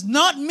Lord does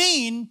not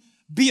mean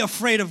be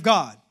afraid of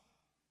God.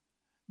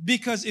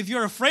 Because if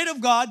you're afraid of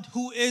God,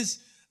 who is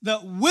the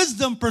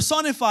wisdom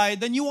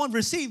personified, then you won't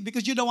receive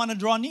because you don't want to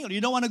draw near.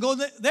 You don't want to go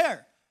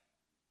there.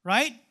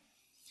 Right?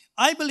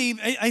 I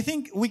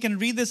think we can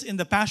read this in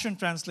the Passion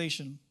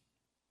Translation.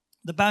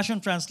 The Passion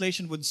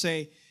Translation would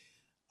say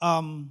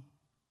about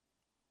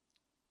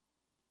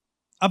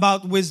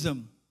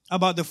wisdom,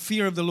 about the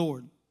fear of the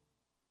Lord.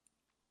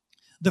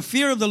 The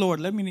fear of the Lord.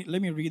 Let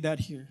me read that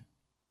here.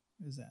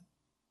 What is that?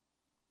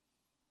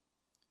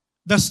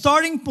 The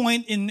starting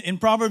point in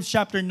Proverbs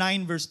chapter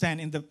 9, verse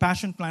 10, in the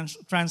Passion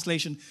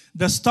Translation,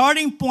 the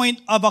starting point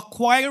of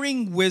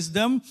acquiring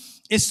wisdom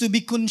is to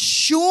be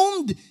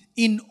consumed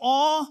in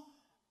awe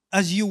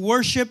as you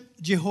worship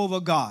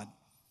Jehovah God.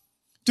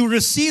 To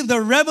receive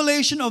the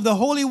revelation of the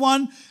Holy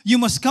One, you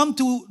must come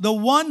to the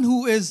one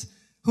who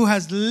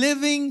has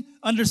living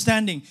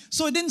understanding.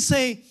 So it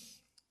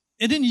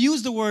didn't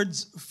use the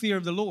words fear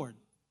of the Lord,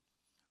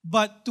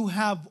 but to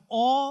have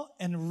awe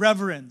and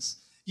reverence.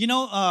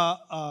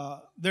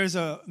 There's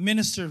a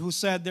minister who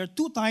said there are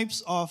two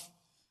types of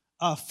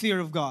fear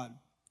of God.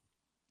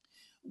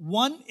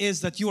 One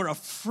is that you are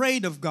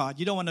afraid of God.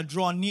 You don't want to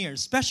draw near,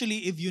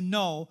 especially if you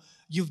know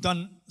you've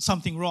done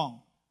something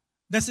wrong.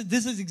 This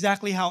is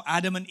exactly how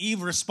Adam and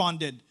Eve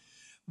responded.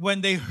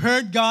 When they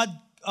heard God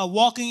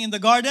walking in the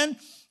garden,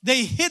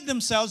 they hid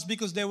themselves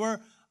because they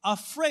were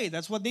afraid.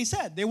 That's what they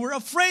said. They were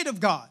afraid of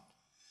God.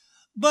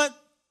 But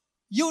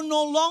you're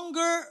no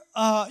longer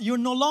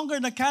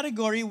in a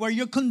category where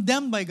you're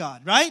condemned by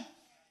God, right?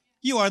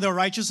 You are the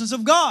righteousness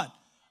of God.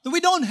 So we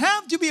don't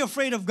have to be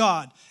afraid of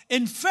God.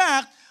 In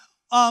fact,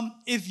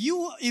 if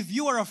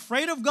you are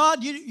afraid of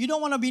God, you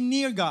don't want to be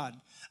near God.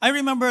 I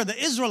remember the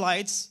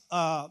Israelites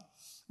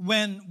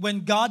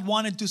when God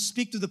wanted to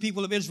speak to the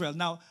people of Israel.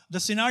 Now, the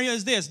scenario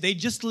is this. They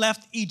just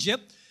left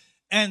Egypt,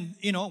 and,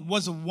 it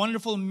was a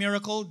wonderful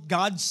miracle.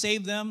 God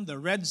saved them. The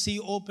Red Sea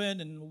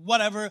opened and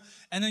whatever.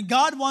 And then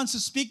God wants to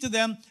speak to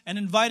them and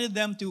invited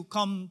them to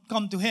come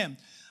to Him.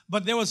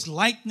 But there was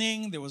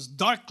lightning. There was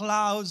dark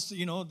clouds.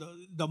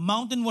 The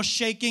mountain was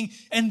shaking.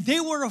 And they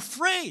were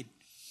afraid.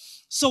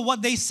 So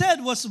what they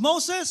said was,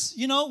 Moses,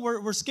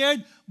 we're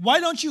scared.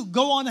 Why don't you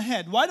go on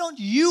ahead? Why don't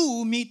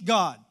you meet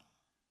God?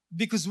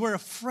 Because we're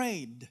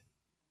afraid.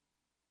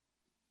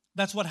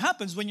 That's what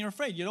happens when you're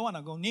afraid. You don't want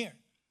to go near.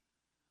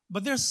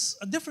 But there's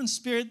a different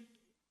spirit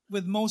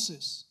with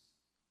Moses.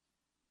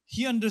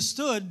 He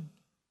understood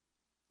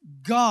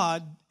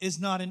God is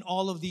not in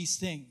all of these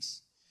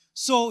things.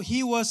 So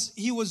he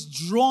was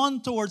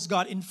drawn towards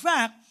God. In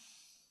fact,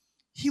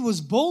 he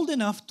was bold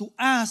enough to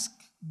ask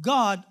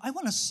God, I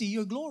want to see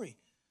your glory.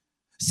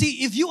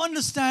 See, if you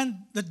understand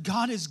that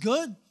God is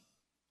good,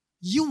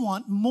 you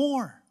want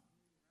more.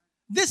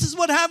 This is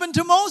what happened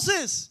to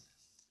Moses.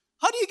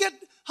 How do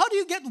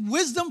you get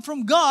wisdom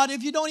from God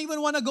if you don't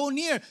even want to go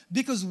near?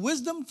 Because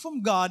wisdom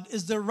from God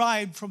is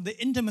derived from the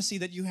intimacy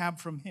that you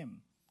have from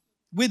Him,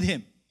 with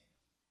Him.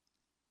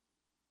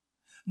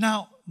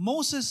 Now,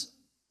 Moses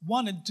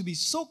wanted to be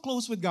so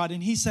close with God,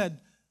 and he said,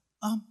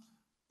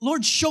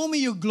 Lord, show me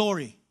your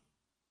glory.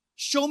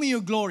 Show me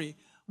your glory.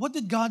 What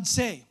did God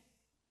say?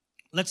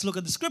 Let's look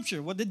at the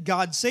scripture. What did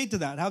God say to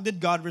that? How did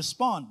God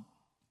respond?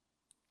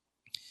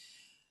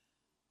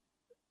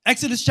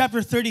 Exodus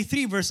chapter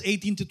 33, verse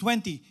 18 to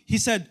 20. He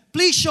said,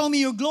 please show me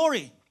your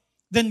glory.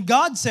 Then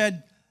God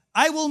said,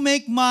 I will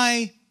make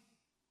my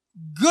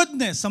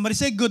goodness, somebody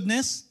say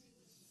goodness.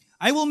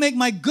 I will make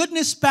my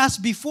goodness pass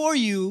before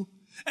you,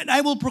 and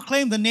I will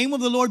proclaim the name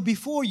of the Lord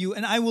before you,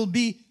 and I will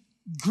be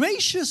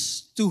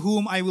gracious to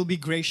whom I will be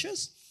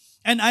gracious,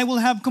 and I will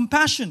have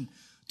compassion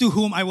to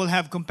whom I will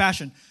have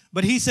compassion.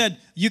 But he said,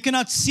 you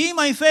cannot see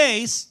my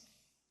face,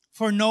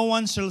 for no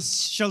one shall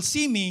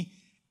see me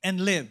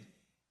and live.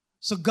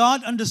 So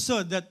God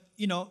understood that,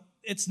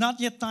 it's not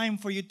yet time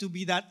for you to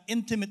be that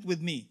intimate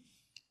with me.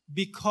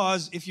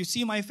 Because if you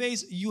see my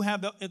face, you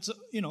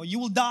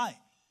will die.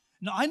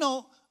 Now, I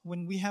know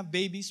when we have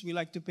babies, we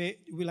like to play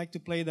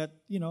that,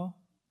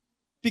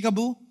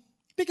 peekaboo,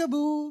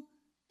 peekaboo,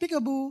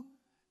 peekaboo.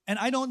 And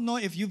I don't know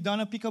if you've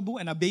done a peekaboo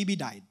and a baby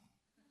died.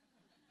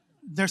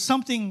 There's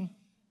something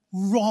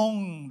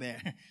wrong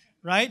there,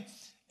 right?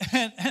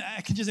 And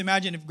I can just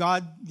imagine if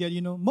God get,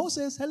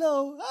 Moses,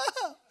 hello,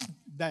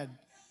 dead.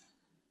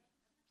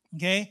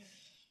 Okay?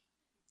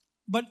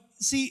 But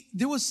see,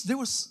 there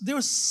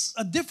was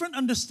a different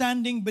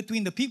understanding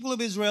between the people of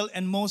Israel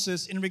and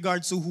Moses in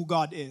regards to who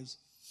God is.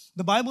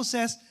 The Bible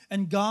says,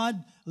 and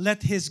God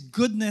let His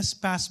goodness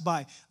pass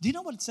by. Do you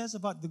know what it says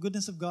about the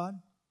goodness of God?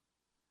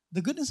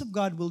 The goodness of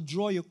God will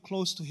draw you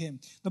close to Him.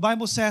 The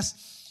Bible says,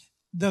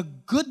 the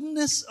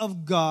goodness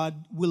of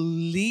God will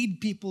lead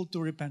people to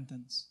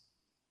repentance.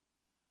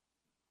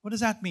 What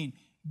does that mean?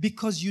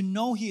 Because you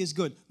know He is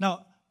good.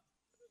 Now,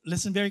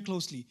 listen very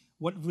closely.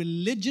 What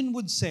religion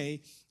would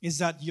say is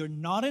that you're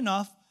not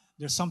enough,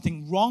 there's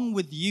something wrong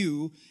with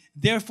you,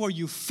 therefore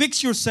you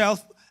fix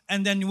yourself,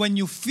 and then when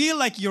you feel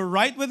like you're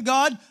right with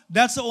God,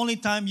 that's the only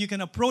time you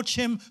can approach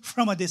Him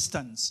from a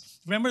distance.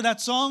 Remember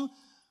that song?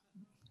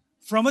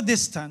 From a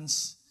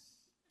distance.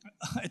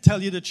 I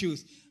tell you the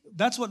truth.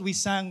 That's what we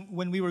sang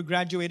when we were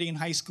graduating in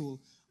high school.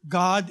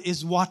 God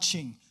is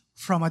watching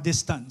from a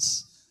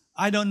distance.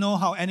 I don't know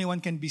how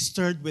anyone can be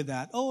stirred with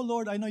that. Oh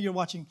Lord, I know you're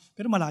watching,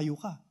 pero malayo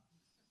ka.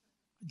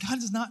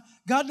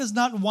 God does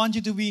not want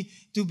you to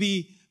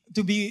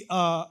be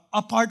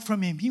apart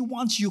from Him. He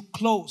wants you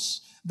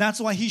close. That's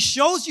why He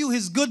shows you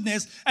His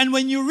goodness. And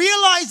when you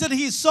realize that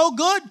He is so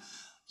good,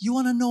 you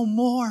want to know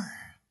more.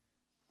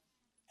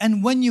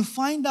 And when you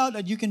find out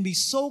that you can be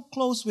so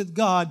close with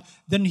God,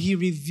 then He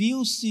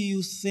reveals to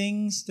you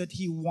things that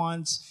He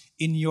wants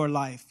in your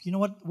life. You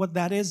know what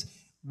that is?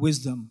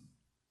 Wisdom.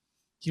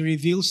 He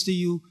reveals to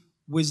you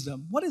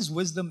wisdom. What is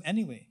wisdom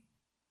anyway?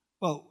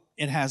 Well,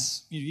 it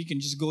has, you can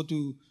just go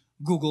to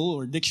Google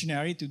or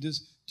dictionary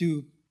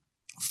to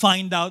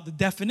find out the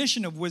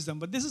definition of wisdom.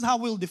 But this is how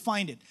we'll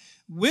define it.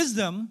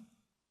 Wisdom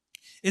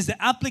is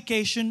the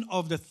application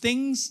of the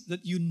things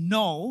that you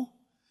know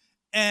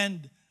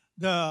and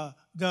the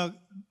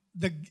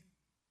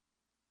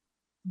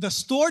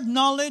stored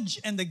knowledge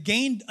and the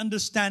gained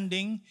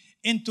understanding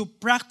into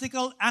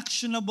practical,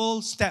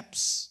 actionable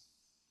steps.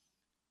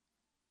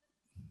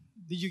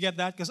 Did you get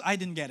that? Because I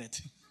didn't get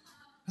it. I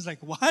was like,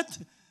 what?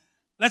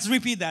 Let's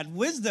repeat that.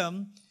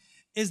 Wisdom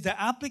is the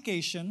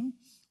application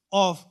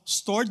of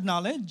stored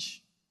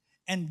knowledge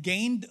and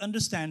gained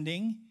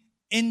understanding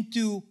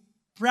into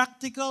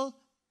practical,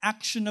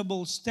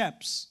 actionable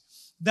steps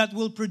that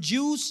will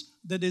produce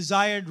the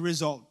desired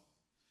result.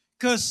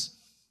 Because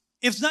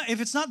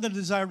if it's not the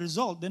desired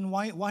result, then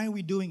why are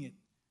we doing it?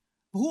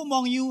 Who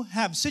among you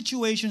have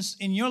situations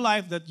in your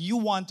life that you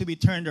want to be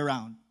turned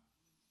around?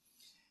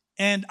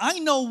 And I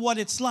know what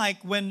it's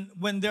like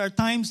when there are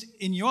times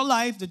in your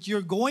life that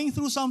you're going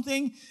through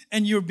something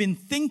and you've been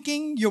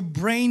thinking your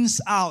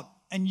brains out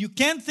and you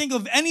can't think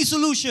of any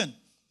solution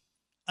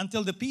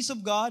until the peace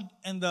of God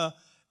and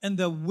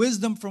the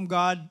wisdom from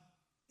God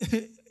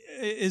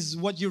is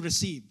what you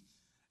receive.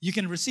 You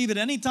can receive it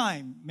any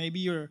time. Maybe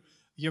your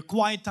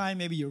quiet time,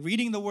 maybe you're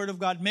reading the Word of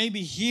God,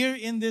 maybe here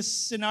in this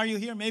scenario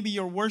here, maybe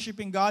you're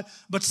worshiping God,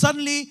 but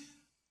suddenly,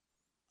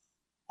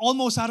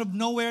 almost out of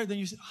nowhere, then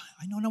you say,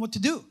 I don't know what to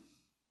do.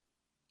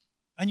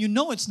 And you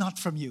know it's not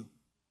from you.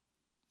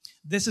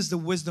 This is the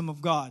wisdom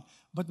of God.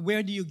 But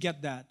where do you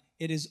get that?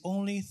 It is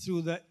only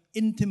through the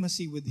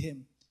intimacy with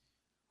Him.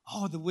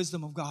 Oh, the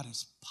wisdom of God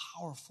is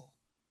powerful.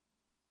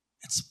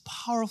 It's a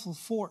powerful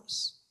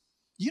force.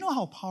 Do you know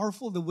how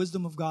powerful the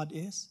wisdom of God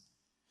is?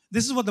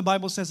 This is what the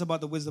Bible says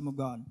about the wisdom of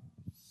God.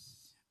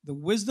 The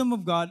wisdom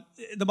of God,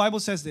 the Bible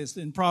says this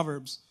in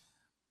Proverbs,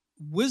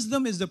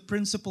 wisdom is the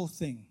principal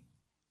thing.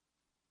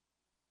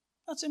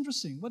 That's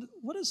interesting.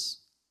 What is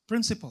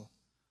principle?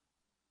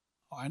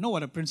 Oh, I know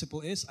what a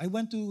principle is. I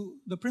went to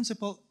the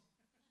principal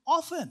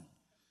often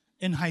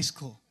in high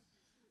school.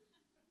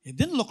 It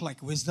didn't look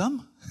like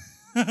wisdom.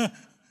 The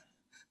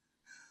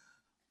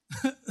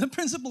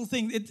principal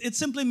thing, it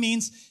simply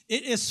means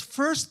it is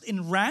first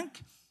in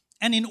rank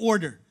and in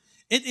order.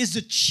 It is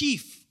the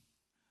chief.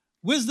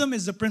 Wisdom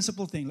is the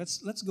principal thing.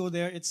 Let's go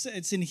there.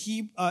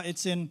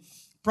 It's in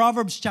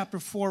Proverbs chapter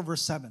 4,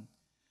 verse 7.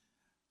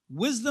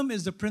 Wisdom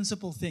is the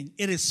principal thing.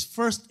 It is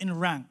first in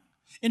rank.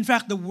 In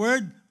fact, the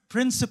word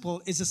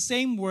principle is the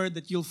same word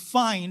that you'll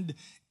find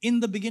in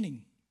the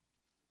beginning.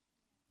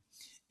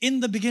 In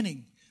the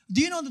beginning.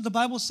 Do you know that the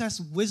Bible says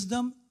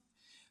wisdom?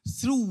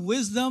 Through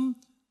wisdom,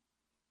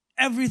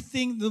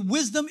 everything, the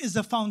wisdom is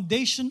the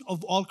foundation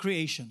of all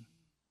creation.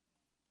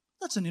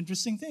 That's an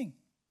interesting thing.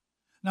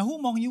 Now, who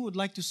among you would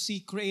like to see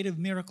creative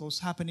miracles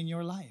happen in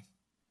your life?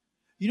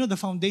 You know, the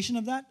foundation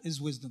of that is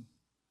wisdom.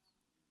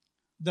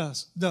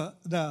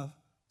 The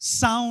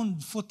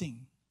sound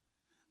footing,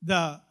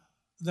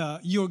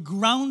 you're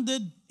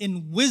grounded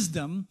in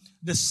wisdom.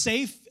 The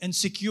safe and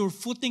secure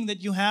footing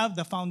that you have,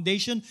 the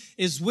foundation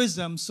is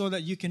wisdom, so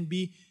that you can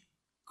be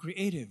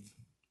creative.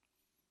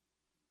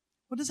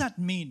 What does that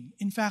mean?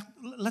 In fact,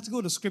 let's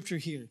go to scripture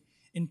here.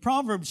 In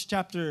Proverbs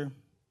chapter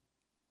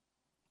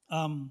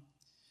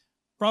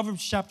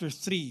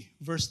 3,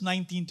 verse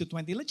 19 to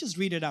 20. Let's just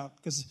read it out,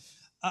 because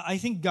I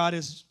think God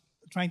is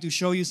trying to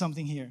show you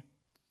something here.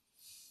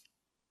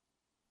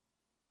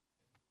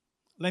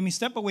 Let me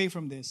step away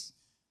from this.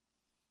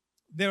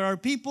 There are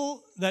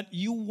people that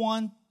you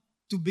want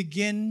to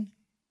begin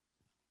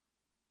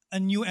a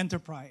new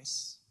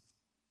enterprise,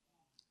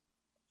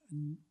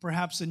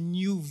 perhaps a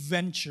new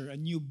venture, a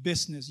new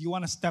business. You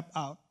want to step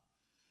out,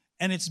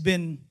 and it's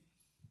been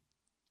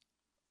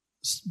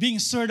being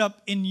stirred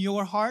up in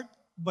your heart,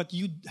 but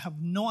you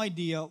have no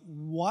idea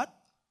what,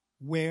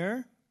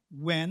 where,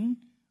 when,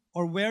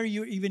 or where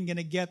you're even going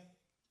to get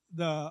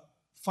the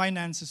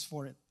finances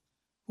for it.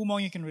 Who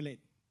among you can relate?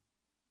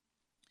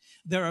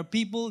 There are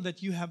people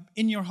that you have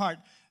in your heart.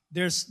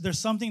 There's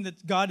something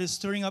that God is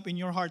stirring up in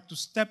your heart to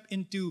step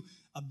into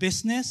a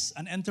business,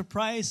 an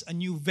enterprise, a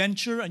new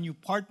venture, a new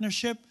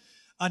partnership,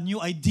 a new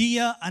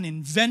idea, an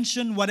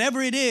invention,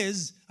 whatever it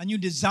is, a new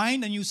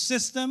design, a new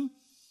system,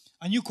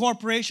 a new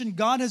corporation.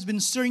 God has been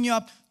stirring you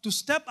up to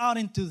step out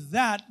into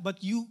that,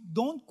 but you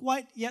don't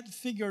quite yet have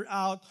figured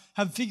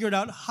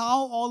out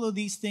how all of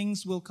these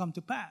things will come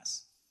to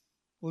pass.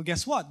 Well,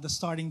 guess what? The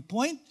starting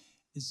point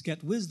is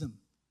get wisdom.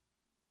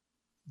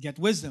 Get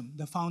wisdom.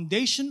 The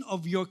foundation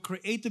of your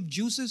creative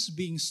juices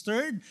being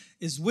stirred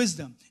is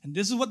wisdom. And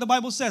this is what the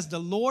Bible says. The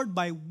Lord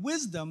by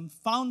wisdom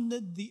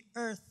founded the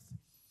earth.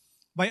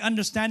 By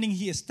understanding,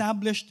 He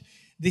established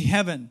the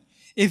heaven.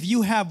 If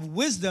you have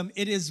wisdom,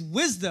 it is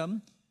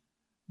wisdom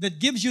that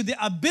gives you the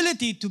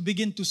ability to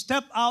begin to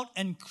step out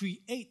and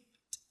create.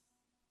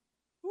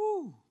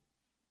 Woo.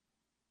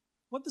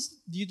 What does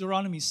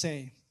Deuteronomy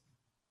say?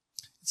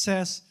 It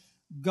says,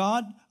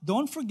 God,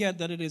 don't forget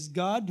that it is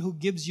God who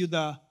gives you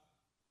the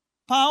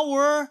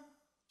power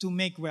to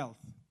make wealth.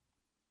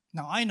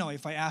 Now, I know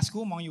if I ask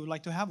who among you would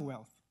like to have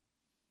wealth.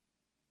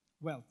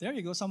 Well, there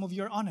you go. Some of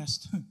you are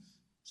honest.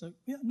 So,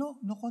 yeah, no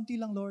konti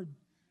lang, Lord.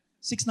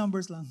 6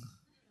 numbers lang.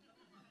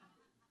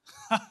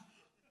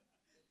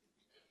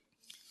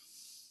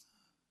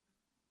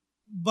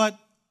 But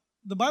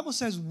the Bible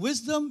says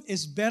wisdom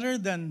is better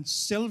than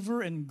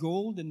silver and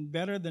gold and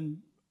better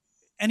than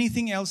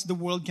anything else the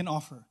world can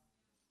offer,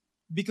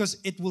 because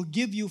it will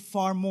give you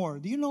far more.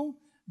 Do you know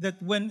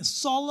that when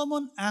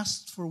Solomon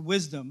asked for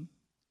wisdom,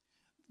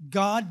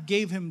 God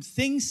gave him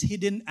things he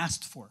didn't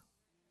ask for?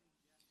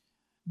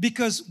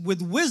 Because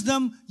with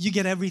wisdom, you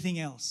get everything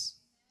else.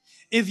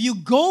 If you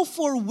go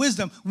for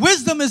wisdom,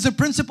 wisdom is the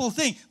principal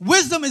thing.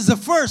 Wisdom is the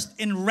first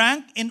in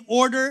rank, in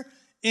order,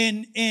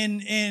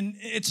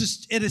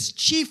 it is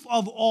chief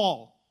of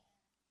all.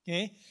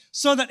 Okay?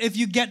 So that if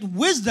you get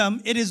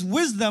wisdom, it is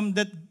wisdom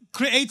that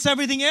creates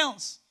everything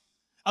else.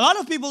 A lot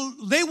of people,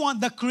 they want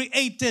the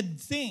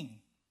created thing.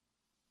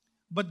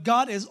 But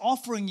God is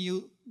offering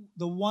you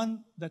the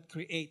one that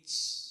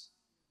creates.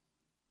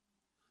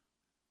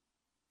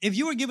 If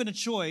you were given a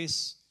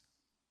choice,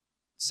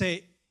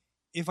 say,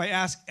 if I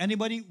ask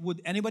anybody,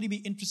 would anybody be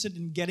interested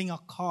in getting a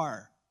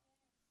car?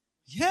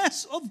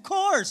 Yes, of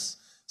course.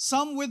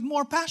 Some with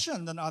more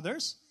passion than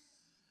others.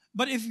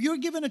 But if you're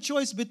given a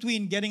choice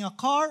between getting a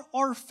car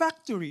or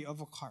factory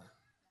of a car,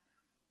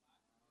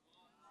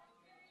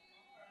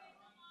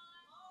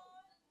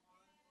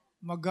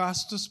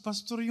 magastos,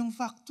 pastor, yung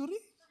factory.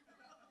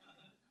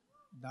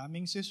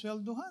 Daming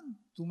sisweldohan.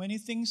 Too many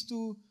things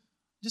to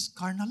just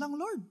car na lang,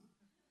 Lord.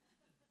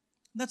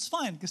 That's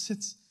fine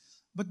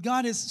but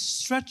God is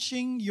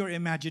stretching your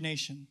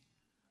imagination.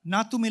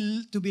 Not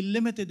to be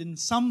limited in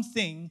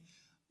something,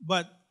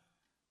 but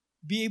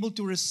be able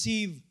to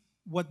receive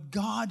what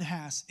God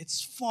has.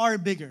 It's far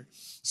bigger.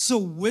 So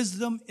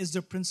wisdom is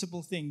the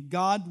principal thing.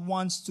 God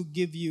wants to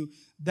give you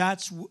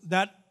that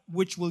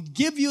which will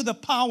give you the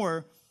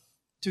power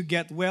to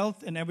get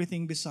wealth and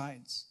everything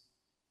besides.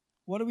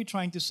 What are we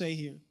trying to say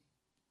here?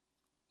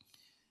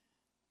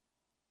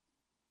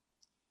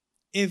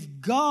 If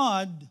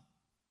God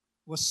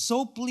was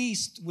so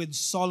pleased with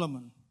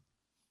Solomon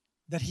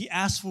that he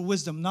asked for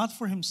wisdom, not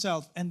for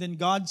himself, and then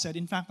God said,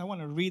 in fact, I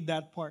want to read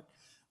that part.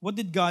 What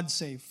did God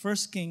say? 1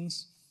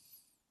 Kings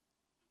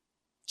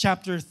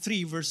chapter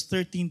 3, verse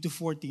 13 to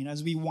 14,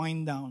 as we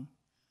wind down.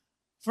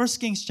 1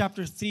 Kings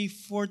chapter 3,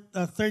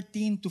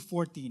 13 to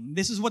 14.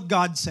 This is what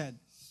God said.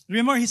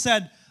 Remember, he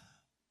said,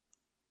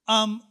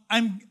 I'm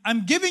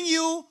giving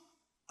you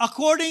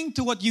according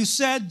to what you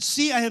said.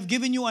 See, I have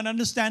given you an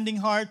understanding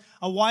heart,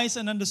 a wise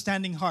and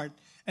understanding heart.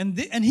 And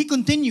he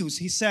continues,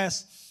 he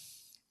says,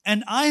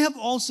 and I have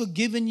also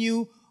given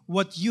you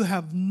what you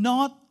have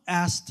not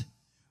asked,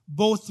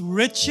 both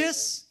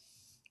riches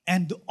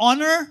and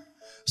honor,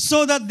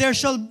 so that there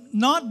shall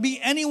not be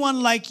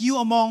anyone like you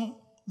among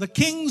the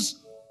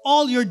kings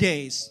all your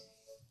days.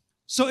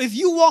 So if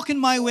you walk in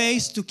my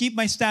ways to keep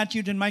my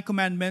statute and my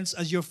commandments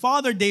as your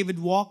father David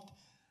walked,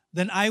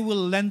 then I will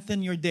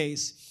lengthen your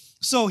days.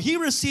 So he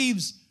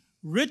receives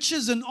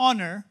riches and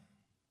honor,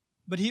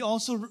 but he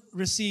also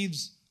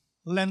receives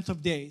length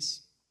of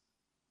days.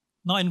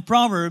 Now in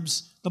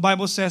Proverbs, the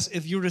Bible says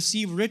if you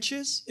receive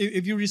riches,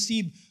 if you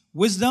receive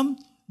wisdom,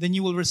 then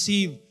you will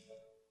receive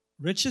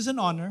riches and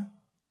honor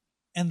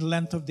and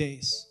length of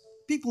days.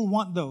 People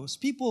want those.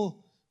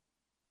 People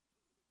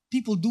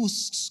do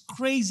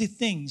crazy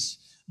things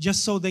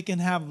just so they can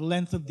have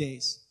length of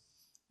days.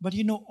 But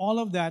you know, all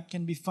of that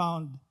can be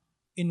found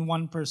in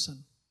one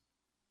person.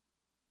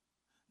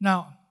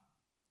 Now,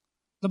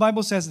 the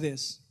Bible says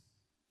this.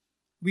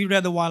 We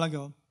read a while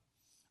ago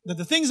that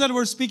the things that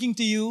we're speaking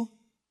to you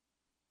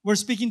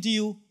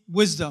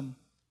wisdom,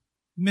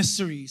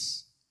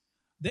 mysteries.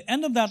 The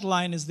end of that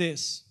line is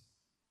this,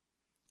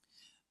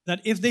 that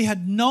if they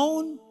had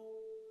known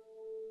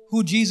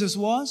who Jesus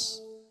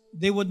was,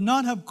 they would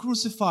not have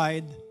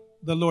crucified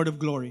the Lord of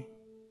glory.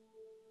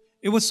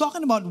 It was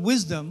talking about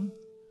wisdom,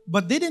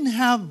 but they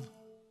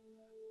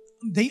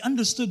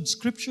understood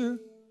scripture,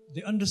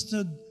 they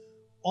understood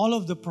all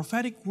of the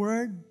prophetic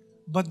word,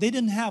 but they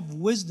didn't have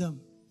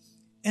wisdom.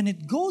 And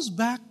it goes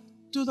back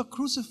to the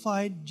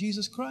crucified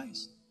Jesus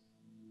Christ.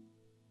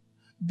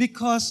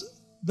 Because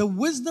the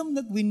wisdom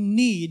that we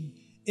need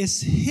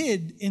is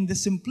hid in the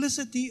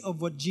simplicity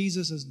of what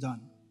Jesus has done.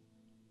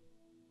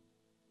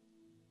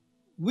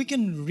 We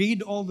can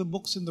read all the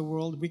books in the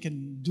world, we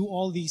can do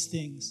all these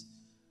things.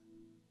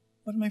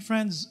 But my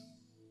friends,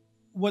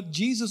 what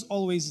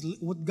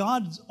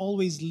God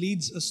always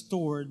leads us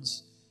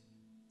towards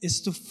is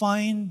to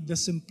find the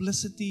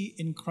simplicity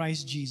in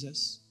Christ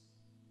Jesus.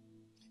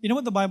 You know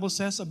what the Bible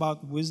says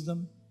about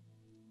wisdom?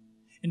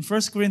 In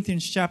 1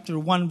 Corinthians chapter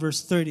 1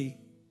 verse 30,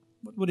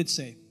 what would it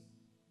say?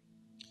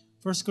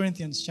 1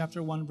 Corinthians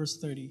chapter 1 verse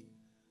 30.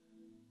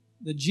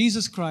 That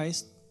Jesus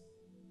Christ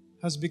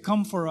has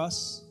become for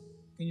us.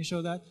 Can you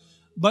show that?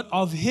 But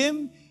of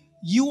Him,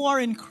 you are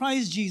in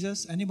Christ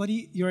Jesus.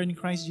 Anybody, you're in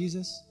Christ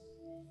Jesus?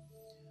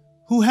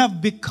 Who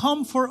have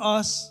become for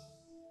us,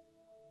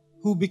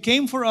 who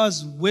became for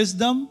us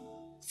wisdom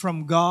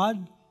from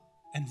God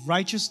and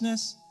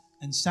righteousness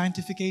and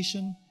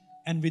sanctification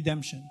and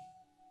redemption.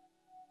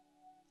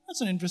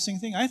 That's an interesting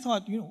thing. I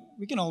thought,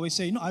 we can always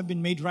say, I've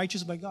been made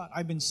righteous by God.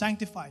 I've been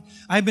sanctified.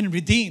 I've been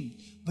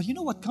redeemed. But you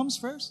know what comes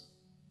first?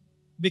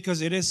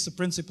 Because it is the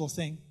principal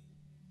thing.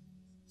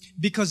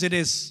 Because it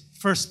is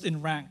first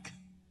in rank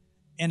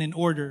and in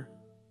order,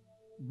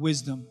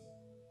 wisdom.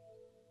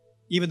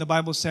 Even the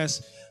Bible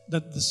says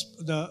that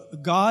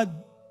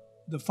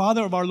the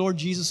Father of our Lord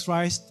Jesus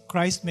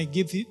Christ may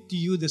give to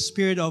you the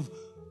spirit of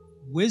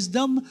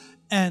wisdom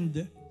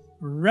and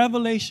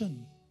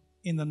revelation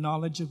in the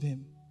knowledge of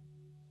Him.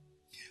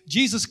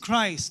 Jesus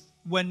Christ,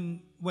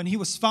 when he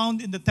was found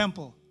in the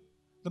temple,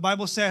 the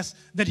Bible says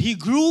that he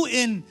grew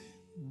in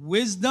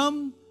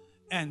wisdom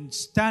and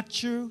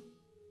stature.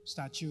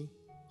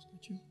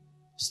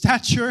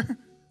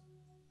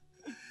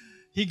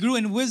 He grew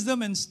in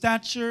wisdom and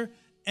stature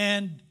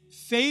and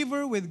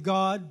favor with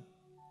God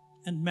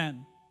and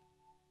men.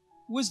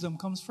 Wisdom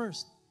comes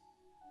first.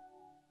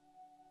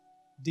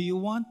 Do you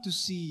want to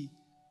see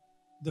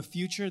the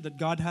future that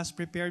God has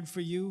prepared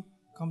for you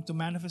come to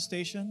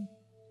manifestation?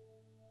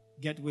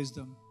 Get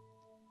wisdom.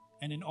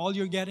 And in all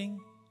you're getting,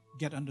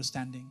 get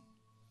understanding.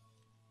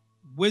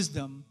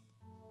 Wisdom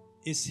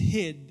is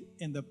hid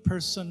in the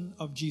person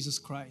of Jesus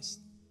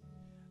Christ.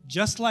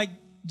 Just like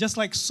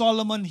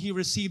Solomon, he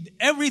received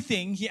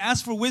everything. He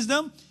asked for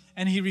wisdom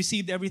and he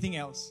received everything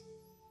else.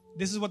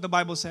 This is what the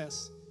Bible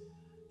says.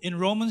 In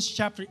Romans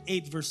chapter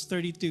 8 verse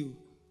 32,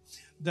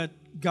 that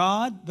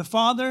God, the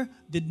Father,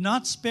 did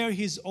not spare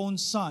His own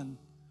Son.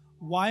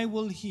 Why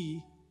will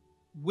He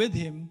with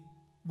Him,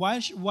 why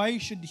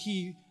should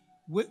He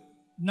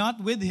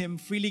not with Him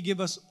freely give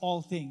us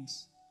all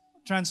things?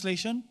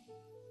 Translation,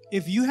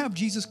 if you have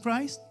Jesus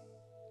Christ,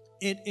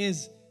 it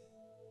is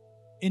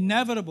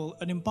inevitable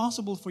and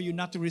impossible for you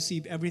not to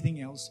receive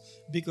everything else,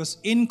 because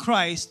in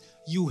Christ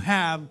you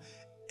have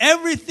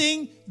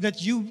everything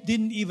that you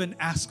didn't even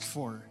ask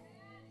for.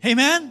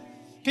 Amen?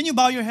 Can you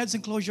bow your heads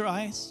and close your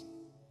eyes?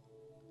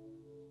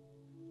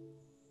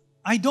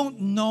 I don't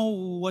know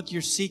what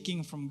you're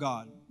seeking from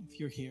God if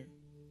you're here.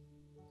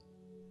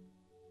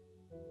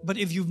 But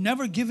if you've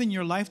never given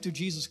your life to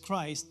Jesus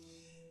Christ,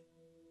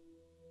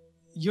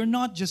 you're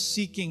not just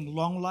seeking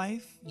long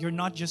life. You're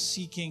not just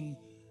seeking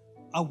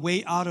a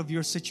way out of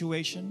your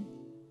situation.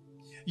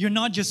 You're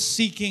not just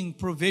seeking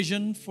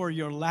provision for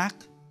your lack.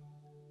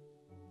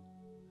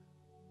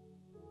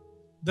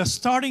 The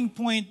starting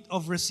point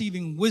of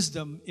receiving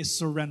wisdom is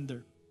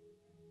surrender.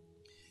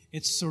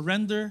 It's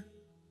surrender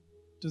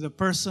to the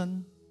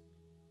person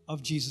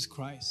of Jesus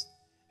Christ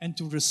and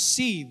to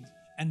receive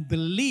and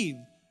believe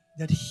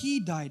that He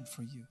died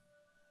for you,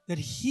 that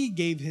He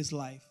gave His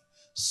life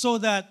so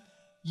that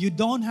you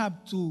don't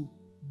have to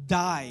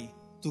die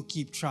to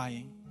keep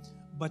trying,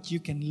 but you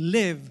can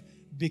live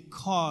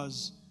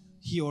because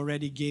He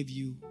already gave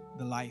you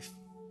the life.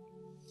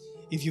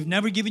 If you've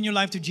never given your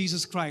life to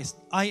Jesus Christ,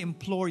 I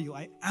implore you,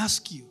 I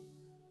ask you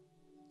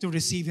to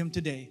receive Him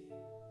today.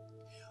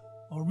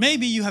 Or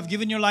maybe you have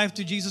given your life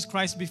to Jesus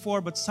Christ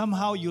before, but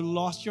somehow you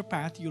lost your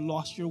path, you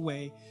lost your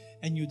way,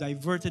 and you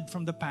diverted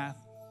from the path.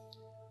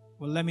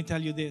 Well, let me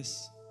tell you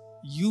this.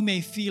 You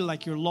may feel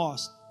like you're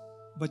lost,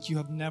 but you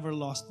have never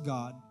lost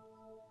God,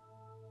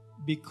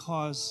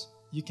 because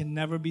you can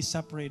never be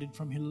separated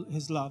from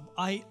His love.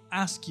 I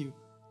ask you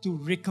to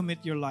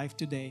recommit your life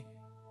today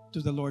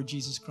to the Lord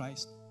Jesus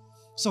Christ.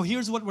 So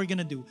here's what we're going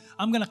to do.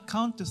 I'm going to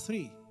count to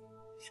 3.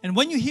 And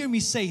when you hear me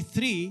say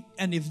 3,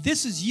 and if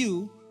this is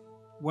you,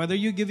 whether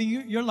you're giving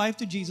your life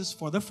to Jesus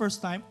for the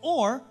first time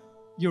or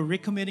you're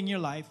recommitting your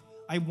life,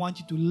 I want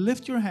you to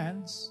lift your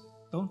hands.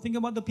 Don't think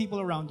about the people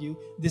around you.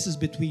 This is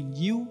between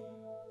you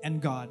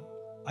and God.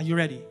 Are you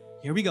ready?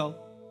 Here we go.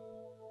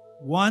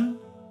 1,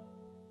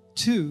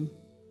 2,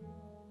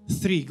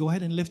 3. Go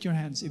ahead and lift your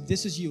hands. If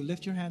this is you,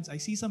 lift your hands. I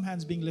see some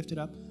hands being lifted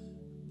up.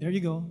 There you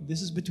go.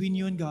 This is between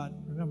you and God.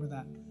 Remember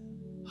that.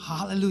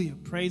 Hallelujah.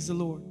 Praise the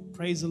Lord.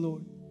 Praise the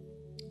Lord.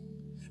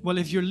 Well,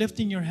 if you're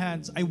lifting your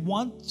hands, I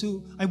want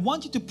you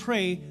to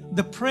pray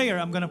the prayer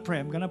I'm going to pray.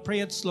 I'm going to pray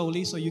it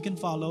slowly so you can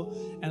follow,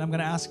 and I'm going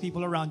to ask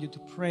people around you to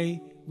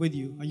pray with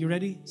you. Are you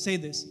ready? Say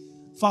this.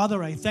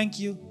 Father, I thank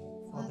you.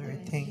 Father, I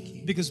thank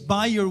you. Because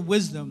by your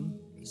wisdom,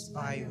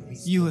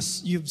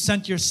 you've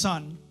sent your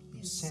Son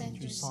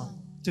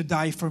to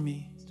die for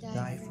me.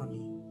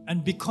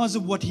 And because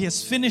of what He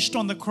has finished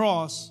on the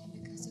cross,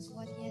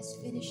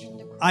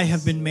 I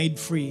have been made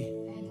free.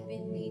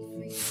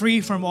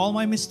 Free from all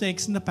my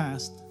mistakes in the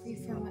past.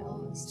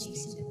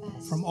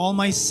 From all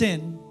my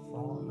sin.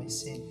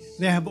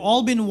 They have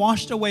all been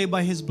washed away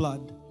by His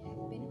blood.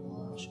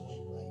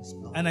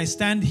 And I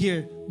stand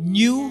here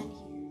new.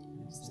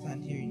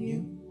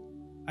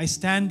 I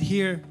stand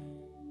here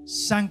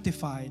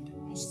sanctified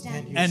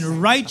and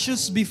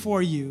righteous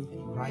before you.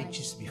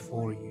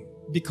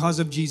 Because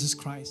of Jesus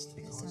Christ.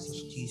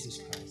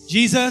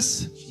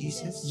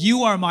 Jesus,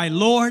 you are my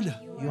Lord.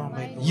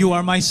 You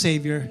are my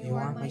Savior.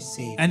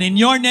 And in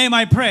your name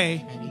I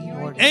pray.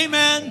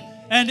 Amen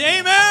and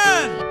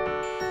amen.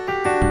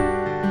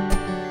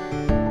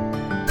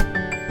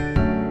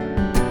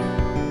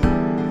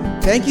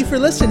 Thank you for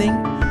listening.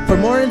 For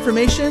more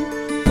information,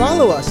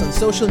 follow us on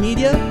social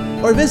media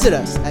or visit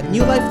us at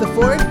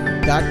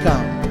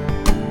newlifethefort.com.